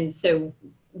 And so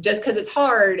just because it's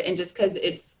hard and just because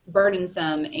it's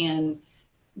burdensome and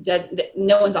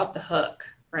no one's off the hook,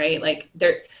 right? Like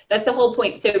that's the whole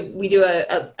point. So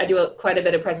I do quite a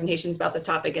bit of presentations about this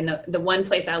topic. And the one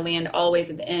place I land always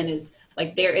at the end is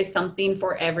like, there is something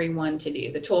for everyone to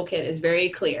do. The toolkit is very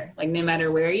clear. Like no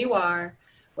matter where you are,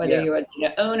 whether you're a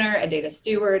data owner, a data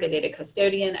steward, a data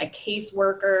custodian, a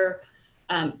caseworker,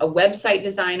 a website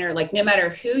designer, like no matter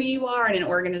who you are in an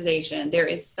organization, there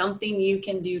is something you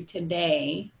can do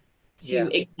today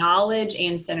to acknowledge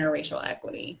and center racial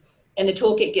equity. And the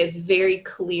toolkit gives very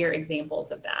clear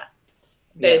examples of that,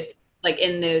 both like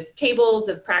in those tables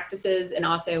of practices and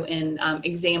also in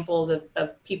examples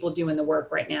of people doing the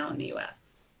work right now in the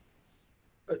U.S.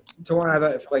 Tawana,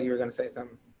 I feel like you were going to say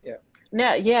something. Yeah.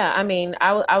 No, yeah. I mean,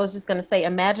 I was just going to say,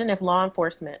 imagine if law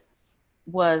enforcement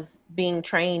was being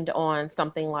trained on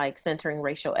something like centering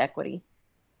racial equity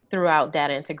throughout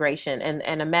data integration,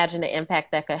 and imagine the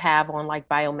impact that could have on like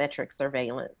biometric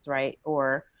surveillance, right?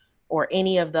 Or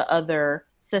any of the other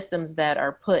systems that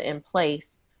are put in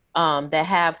place that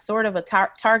have sort of a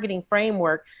targeting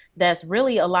framework that's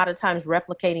really a lot of times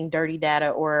replicating dirty data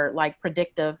or like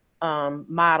predictive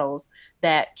models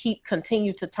that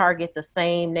continue to target the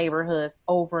same neighborhoods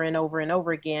over and over and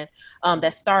over again,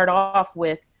 that start off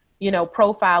with,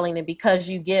 profiling. And because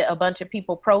you get a bunch of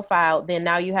people profiled, then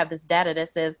now you have this data that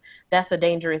says that's a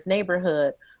dangerous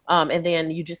neighborhood. And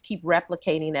then you just keep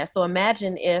replicating that. So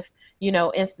imagine if,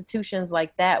 institutions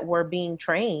like that were being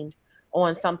trained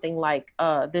on something like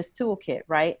this toolkit,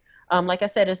 right? Like I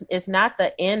said, it's not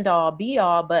the end all be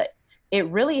all, but it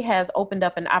really has opened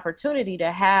up an opportunity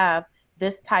to have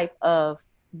this type of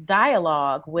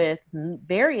dialogue with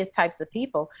various types of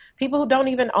people who don't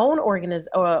even own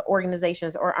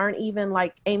organizations, or aren't even,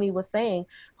 like Amy was saying,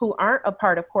 who aren't a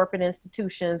part of corporate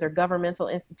institutions or governmental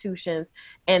institutions,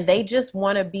 and they just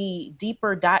want to be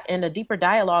in a deeper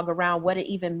dialogue around what it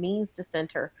even means to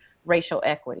center racial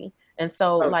equity. And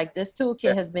so, like, this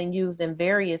toolkit has been used in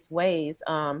various ways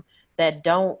that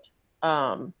don't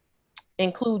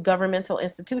include governmental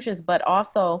institutions, but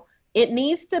also it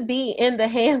needs to be in the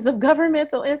hands of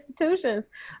governmental institutions,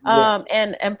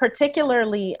 and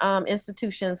particularly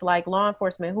institutions like law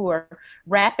enforcement, who are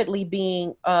rapidly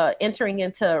being entering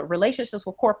into relationships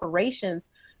with corporations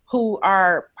who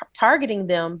are targeting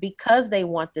them because they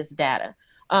want this data,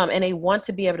 and they want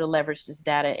to be able to leverage this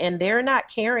data, and they're not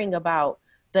caring about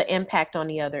the impact on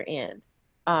the other end.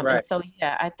 And so,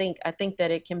 yeah, I think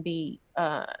that it can be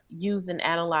used and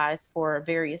analyzed for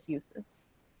various uses.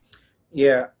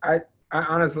 Yeah, I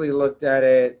honestly looked at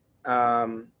it,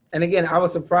 and again, I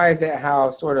was surprised at how I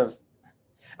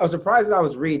was surprised that I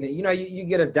was reading it. You know, you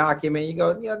get a document, you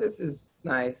go, yeah, this is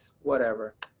nice,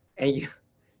 whatever, and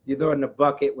you throw it in a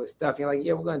bucket with stuff. You're like,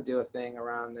 yeah, we're gonna do a thing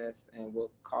around this, and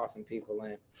we'll call some people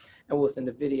in, and we'll send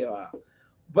a video out.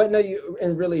 But no,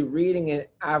 in really reading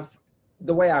it,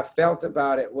 the way I felt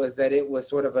about it was that it was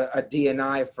sort of a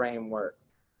D&I framework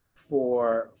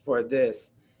for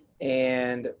this,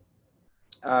 and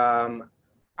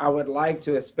I would like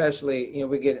to, especially, you know,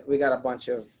 we got a bunch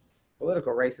of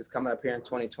political races coming up here in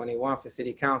 2021 for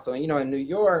city council, and you know, in New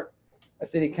York, a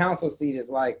city council seat is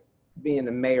like being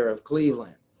the mayor of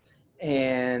Cleveland,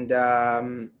 and I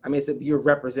mean, you're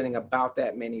representing about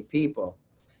that many people,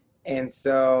 and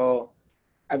so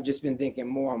I've just been thinking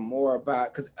more and more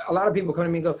about, because a lot of people come to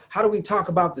me and go, how do we talk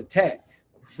about the tech?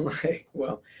 Like,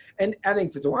 well, and I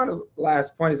think to Tawana's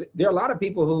last point is there are a lot of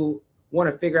people who want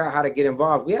to figure out how to get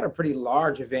involved. We had a pretty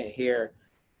large event here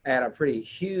at a pretty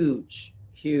huge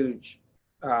church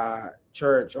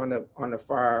on the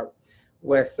far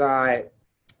west side,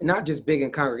 not just big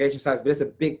in congregation size, but it's a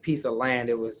big piece of land.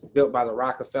 It was built by the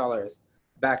Rockefellers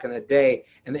back in the day.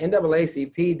 And the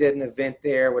NAACP did an event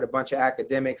there with a bunch of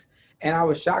academics. And I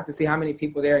was shocked to see how many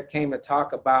people there came to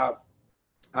talk about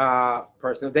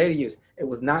personal data use. It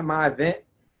was not my event.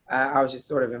 I was just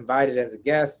sort of invited as a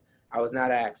guest. I was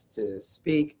not asked to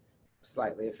speak.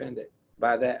 Slightly offended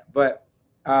by that. But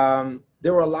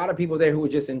there were a lot of people there who were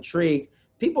just intrigued.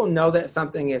 People know that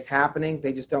something is happening.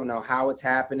 They just don't know how it's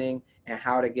happening and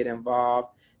how to get involved.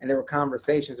 And there were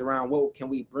conversations around what can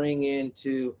we bring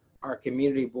into our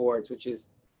community boards, which is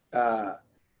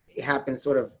it happens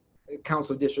sort of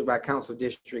council district by council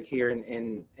district here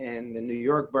in the New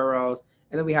York boroughs.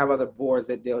 And then we have other boards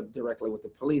that deal directly with the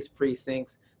police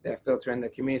precincts that filter in the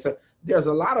community. So there's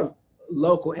a lot of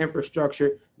local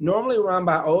infrastructure normally run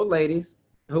by old ladies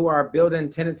who are building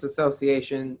tenants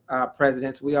association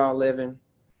presidents. We all live in,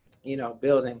 you know,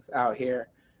 buildings out here.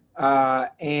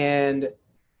 And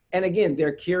again,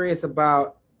 they're curious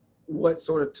about what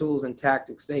sort of tools and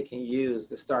tactics they can use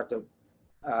to start to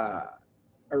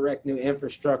erect new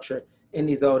infrastructure in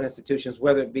these old institutions,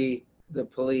 whether it be the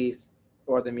police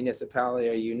or the municipality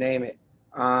or you name it.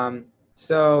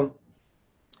 So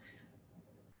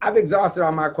I've exhausted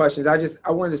all my questions. I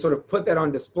wanted to sort of put that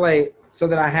on display so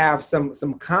that I have some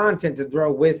content to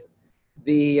throw with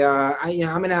the,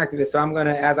 I'm an activist, so I'm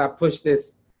gonna, as I push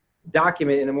this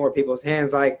document into more people's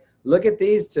hands, like, look at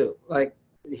these two, like,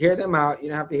 hear them out. You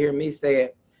don't have to hear me say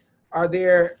it. Are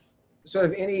there sort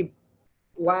of any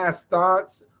last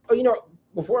thoughts? Oh, you know,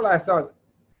 before last thoughts,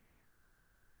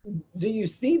 do you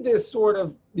see the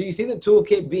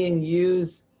toolkit being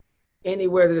used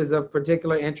anywhere that is of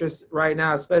particular interest right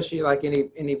now, especially like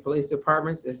any police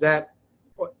departments? Is that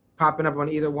popping up on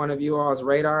either one of you all's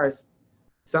radar? Is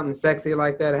something sexy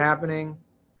like that happening?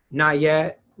 Not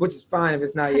yet, which is fine if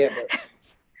it's not yet. But.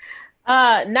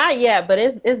 Not yet, but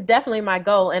it's definitely my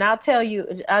goal. And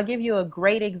I'll give you a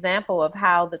great example of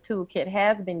how the toolkit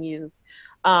has been used.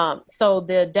 So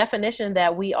the definition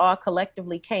that we all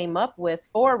collectively came up with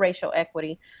for racial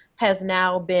equity has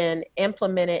now been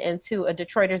implemented into a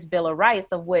Detroiters Bill of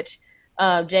Rights, of which,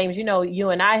 James, you know,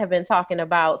 you and I have been talking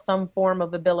about some form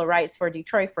of a Bill of Rights for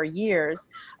Detroit for years.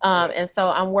 And so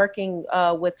I'm working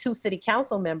with 2 city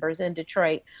council members in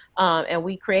Detroit, and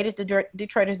we created the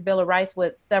Detroiters Bill of Rights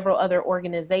with several other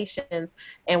organizations,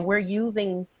 and we're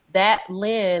using that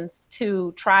lens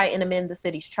to try and amend the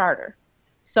city's charter.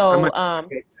 So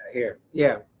here,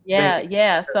 yeah.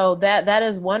 Yeah. So that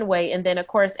is one way. And then, of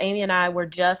course, Amy and I were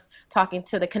just talking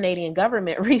to the Canadian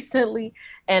government recently,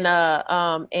 and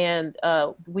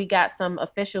we got some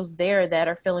officials there that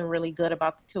are feeling really good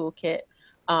about the toolkit.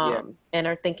 Yeah. and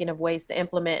are thinking of ways to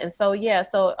implement. And so, yeah,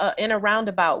 so in a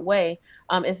roundabout way,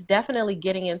 it's definitely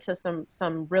getting into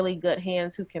some really good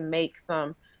hands who can make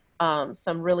some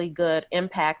really good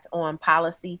impact on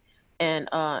policy and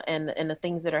the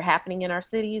things that are happening in our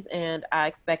cities. And I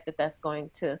expect that that's going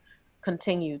to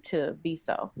continue to be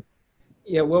so.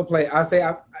 Yeah, we'll play. I'll say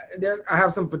I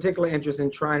have some particular interest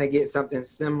in trying to get something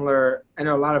similar. I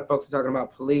know a lot of folks are talking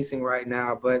about policing right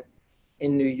now, but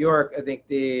in New York, I think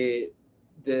the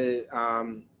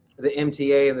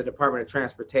MTA and the Department of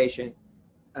Transportation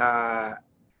have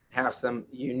some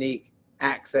unique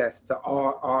access to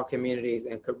all communities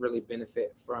and could really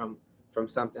benefit from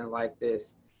something like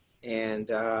this. And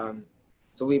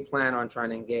so we plan on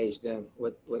trying to engage them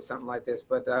with something like this.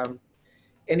 But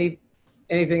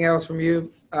anything else from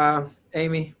you,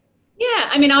 Amy? Yeah,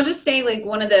 I mean, I'll just say like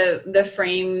one of the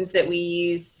frames that we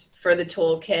use for the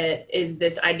toolkit is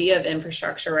this idea of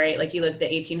infrastructure, right? Like you look at the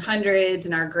 1800s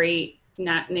and our great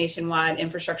nationwide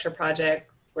infrastructure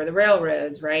project were the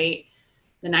railroads, right?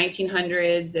 The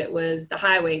 1900s, it was the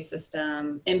highway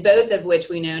system, and both of which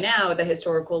we know now with a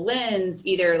historical lens,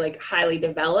 either like highly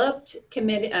developed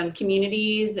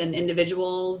communities and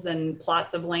individuals and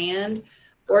plots of land,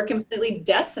 or completely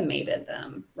decimated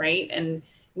them, right? And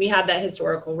we have that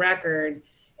historical record.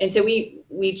 And so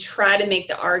we try to make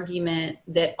the argument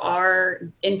that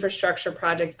our infrastructure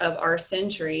project of our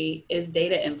century is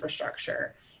data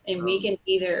infrastructure. And we can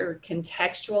either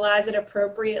contextualize it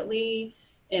appropriately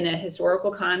in a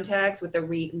historical context with the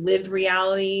lived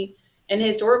reality and the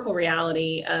historical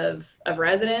reality of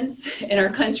residents in our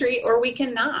country, or we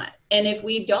cannot. And if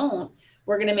we don't,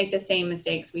 we're going to make the same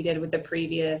mistakes we did with the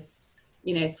previous,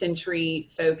 century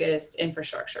focused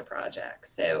infrastructure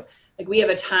projects. So like we have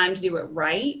a time to do it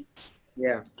right.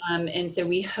 Yeah. And so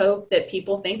we hope that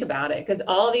people think about it, because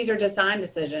all of these are design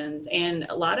decisions and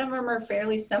a lot of them are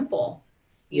fairly simple,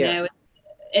 you know,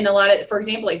 and a lot of, for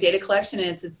example, like data collection,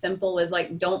 it's as simple as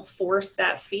like, don't force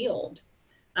that field.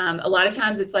 A lot of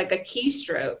times it's like a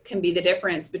keystroke can be the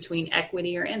difference between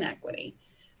equity or inequity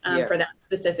for that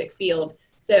specific field.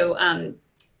 So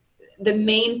the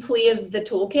main plea of the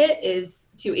toolkit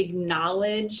is to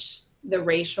acknowledge the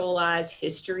racialized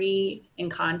history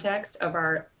and context of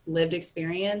our lived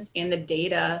experience and the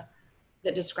data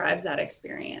that describes that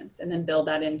experience, and then build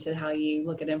that into how you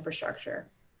look at infrastructure.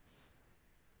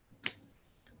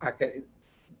 Okay,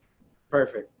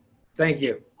 perfect. Thank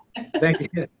you.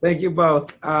 Thank you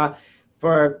both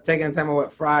for taking the time on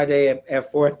Friday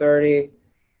at 4:30.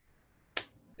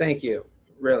 Thank you,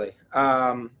 really.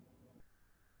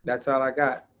 That's all I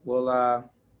got. We'll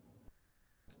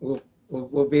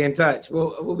be in touch.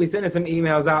 We'll be sending some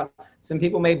emails out. Some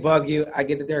people may bug you. I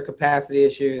get that there are capacity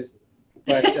issues,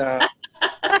 but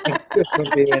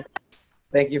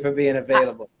thank you for being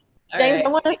available. James,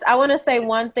 I want to say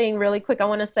one thing really quick. I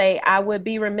want to say I would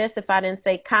be remiss if I didn't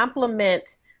say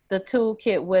compliment the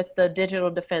toolkit with the Digital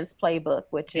Defense Playbook,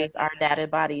 which is our data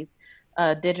body's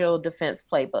digital defense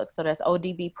playbook. So that's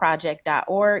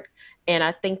odbproject.org. And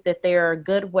I think that they're a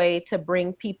good way to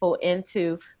bring people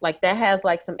into, like, that has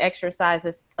like some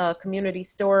exercises, community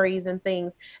stories and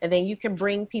things. And then you can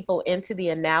bring people into the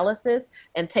analysis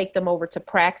and take them over to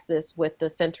praxis with the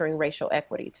Centering Racial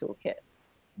Equity Toolkit.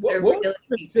 They're really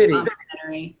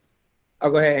complementary.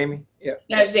 Oh, go ahead, Amy. Yeah.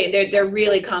 No, I was saying they're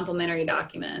really complementary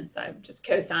documents. I just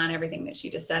co-sign everything that she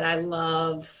just said. I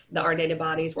love the Our Data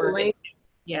Bodies work.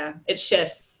 It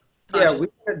shifts. Yeah, we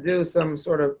want to do some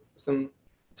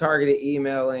targeted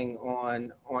emailing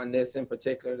on this in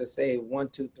particular to say 1,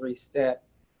 2, 3 step,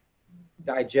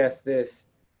 digest this,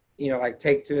 like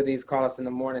take 2 of these, call us in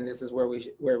the morning. This is where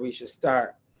we should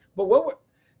start. But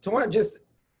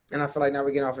and I feel like now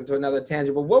we're getting off into another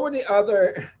tangent, but what were the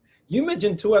other, you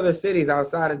mentioned 2 other cities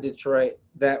outside of Detroit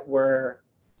that were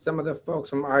some of the folks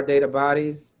from Our Data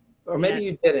Bodies, or maybe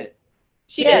you didn't.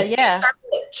 Yeah.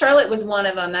 Charlotte was one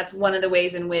of them. That's one of the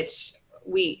ways in which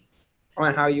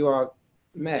on how you all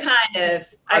met. Kind of.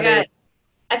 I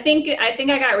think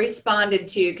I got responded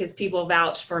to because people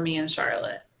vouched for me in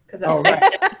Charlotte because I'm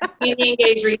a community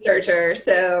engaged researcher.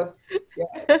 So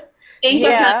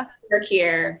work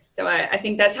here. So I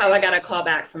think that's how I got a call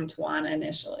back from Tawana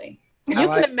initially. You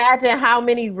can imagine how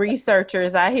many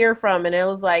researchers I hear from, and it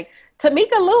was like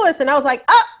Tamika Lewis, and I was like,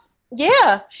 oh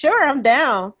yeah, sure, I'm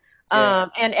down.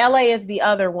 And LA is the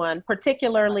other one,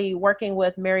 particularly working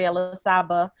with Mariela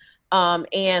Saba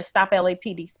and Stop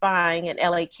LAPD Spying and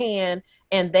LA Can,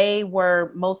 and they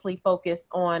were mostly focused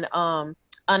on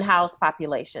unhoused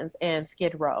populations and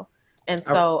Skid Row. And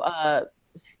so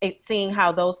seeing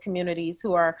how those communities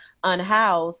who are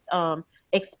unhoused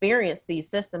experience these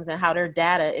systems and how their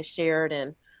data is shared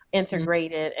and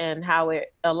integrated, and how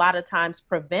it a lot of times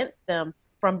prevents them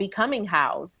from becoming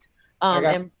housed,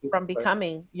 and from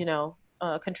becoming,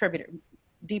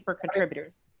 deeper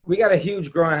contributors. We got a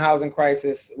huge growing housing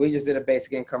crisis. We just did a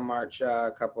basic income march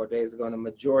a couple of days ago, and the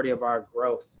majority of our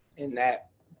growth in that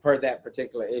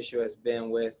particular issue has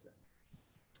been with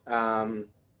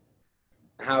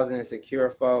housing insecure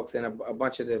folks and a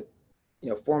bunch of the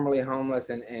formerly homeless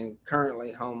and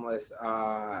currently homeless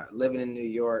living in New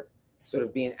York, sort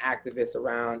of being activists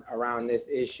around this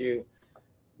issue.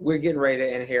 We're getting ready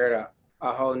to inherit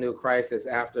a whole new crisis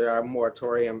after our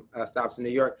moratorium stops in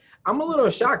New York. I'm a little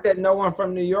shocked that no one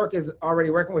from New York is already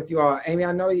working with you all. Amy,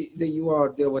 I know that you all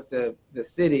deal with the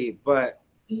city, but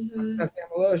I'm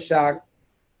a little shocked.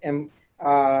 And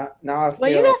now I feel well,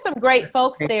 you got some great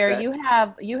folks there.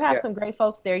 that. You have some great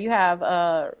folks there. You have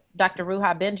Dr.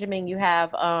 Ruha Benjamin. You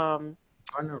have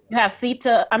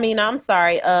Sita. I'm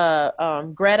sorry,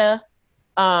 Greta.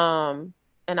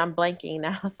 And I'm blanking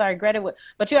now. Sorry, Greta.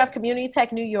 But you have Community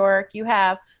Tech New York. You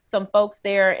have some folks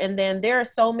there, and then there are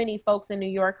so many folks in New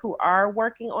York who are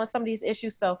working on some of these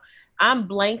issues. So I'm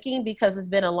blanking because it's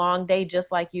been a long day,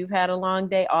 just like you've had a long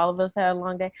day. All of us had a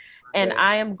long day. And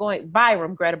I am going,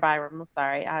 Greta Byram, I'm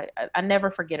sorry. I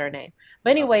never forget her name.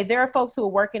 But anyway, there are folks who are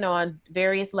working on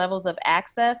various levels of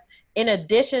access in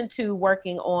addition to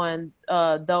working on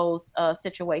those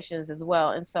situations as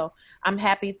well. And so I'm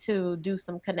happy to do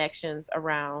some connections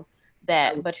around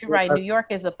that. But you're right, New York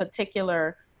is a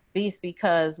particular beast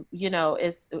because,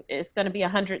 it's going to be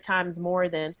 100 times more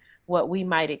than what we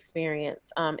might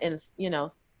experience in,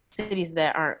 cities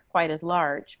that aren't quite as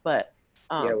large, but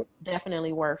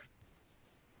definitely worth.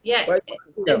 Yeah.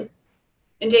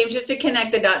 And James, just to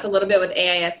connect the dots a little bit with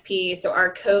AISP, so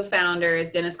our co-founder is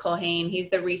Dennis Colhane. He's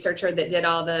the researcher that did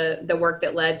all the work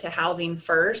that led to Housing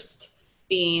First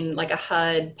being like a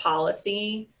HUD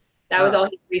policy. That was all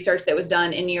research that was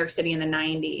done in New York City in the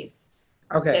 90s.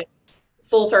 Okay. So,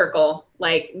 full circle,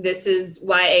 like this is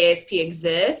why AISP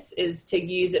exists, is to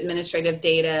use administrative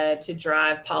data to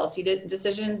drive policy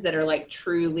decisions that are like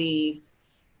truly,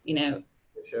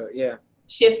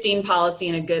 shifting policy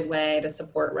in a good way to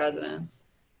support residents.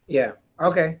 Yeah.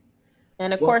 Okay.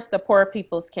 And of course, the Poor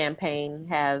People's Campaign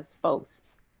has folks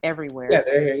everywhere. Yeah,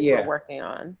 they're here. Yeah. We're working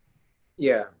on.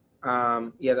 Yeah.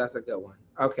 That's a good one.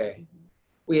 Okay.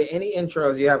 Well, any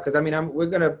intros you have? Because we're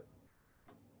gonna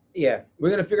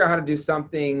figure out how to do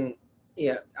something,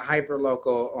 hyper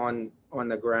local on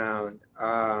the ground.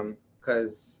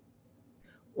 Because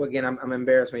again, I'm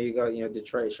embarrassed when you go,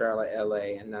 Detroit, Charlotte,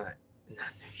 LA, and not New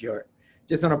York.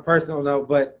 Just on a personal note,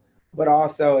 but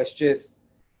also it's just,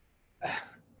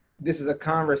 this is a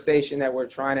conversation that we're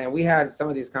trying to, and we had some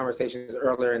of these conversations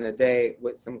earlier in the day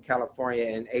with some California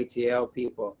and ATL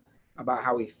people about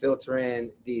how we filter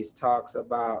in these talks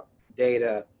about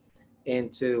data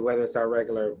into whether it's our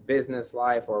regular business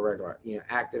life or regular,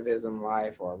 activism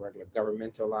life or regular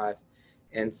governmental lives.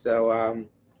 And so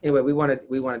anyway, we want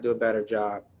to do a better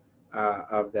job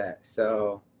of that.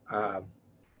 So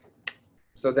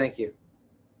thank you.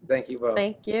 Thank you both.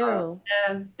 Thank you.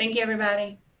 Thank you,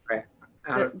 everybody. Right.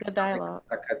 Good dialogue.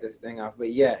 I cut this thing off,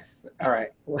 but yes. All right.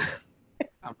 I'm going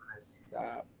to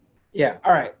stop. Yeah.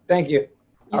 All right. Thank you.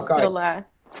 You're still live.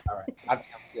 All right. I think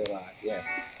I'm still live. Yes.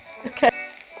 Okay.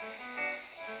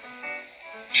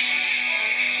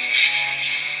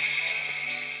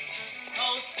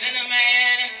 Oh,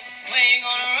 Cinnamon, where you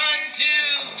gonna run to?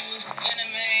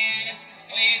 Cinnamon,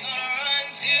 where you gonna run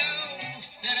to?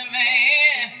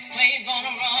 Cinnamon, where you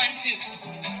gonna run to?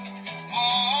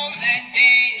 On that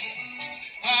day,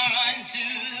 I run to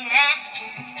the rock.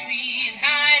 Please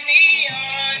hide me, or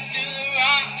run to the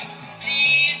rock.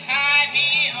 Please hide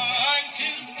me, or run to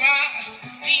the rock.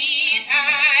 Please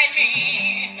hide me.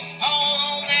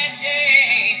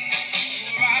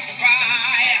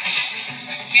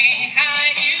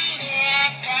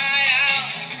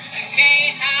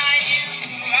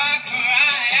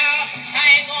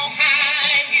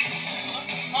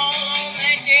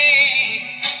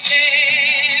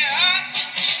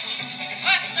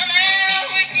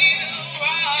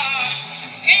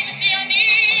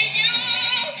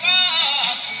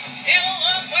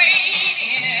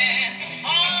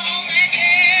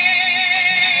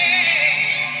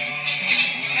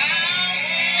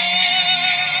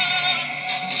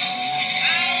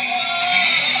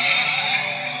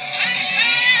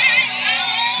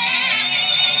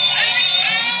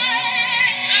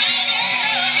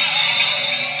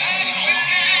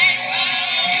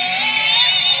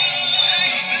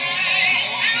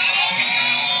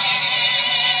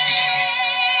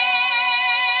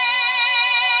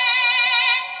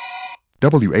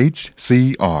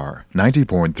 WHCR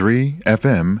 90.3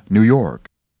 FM, New York.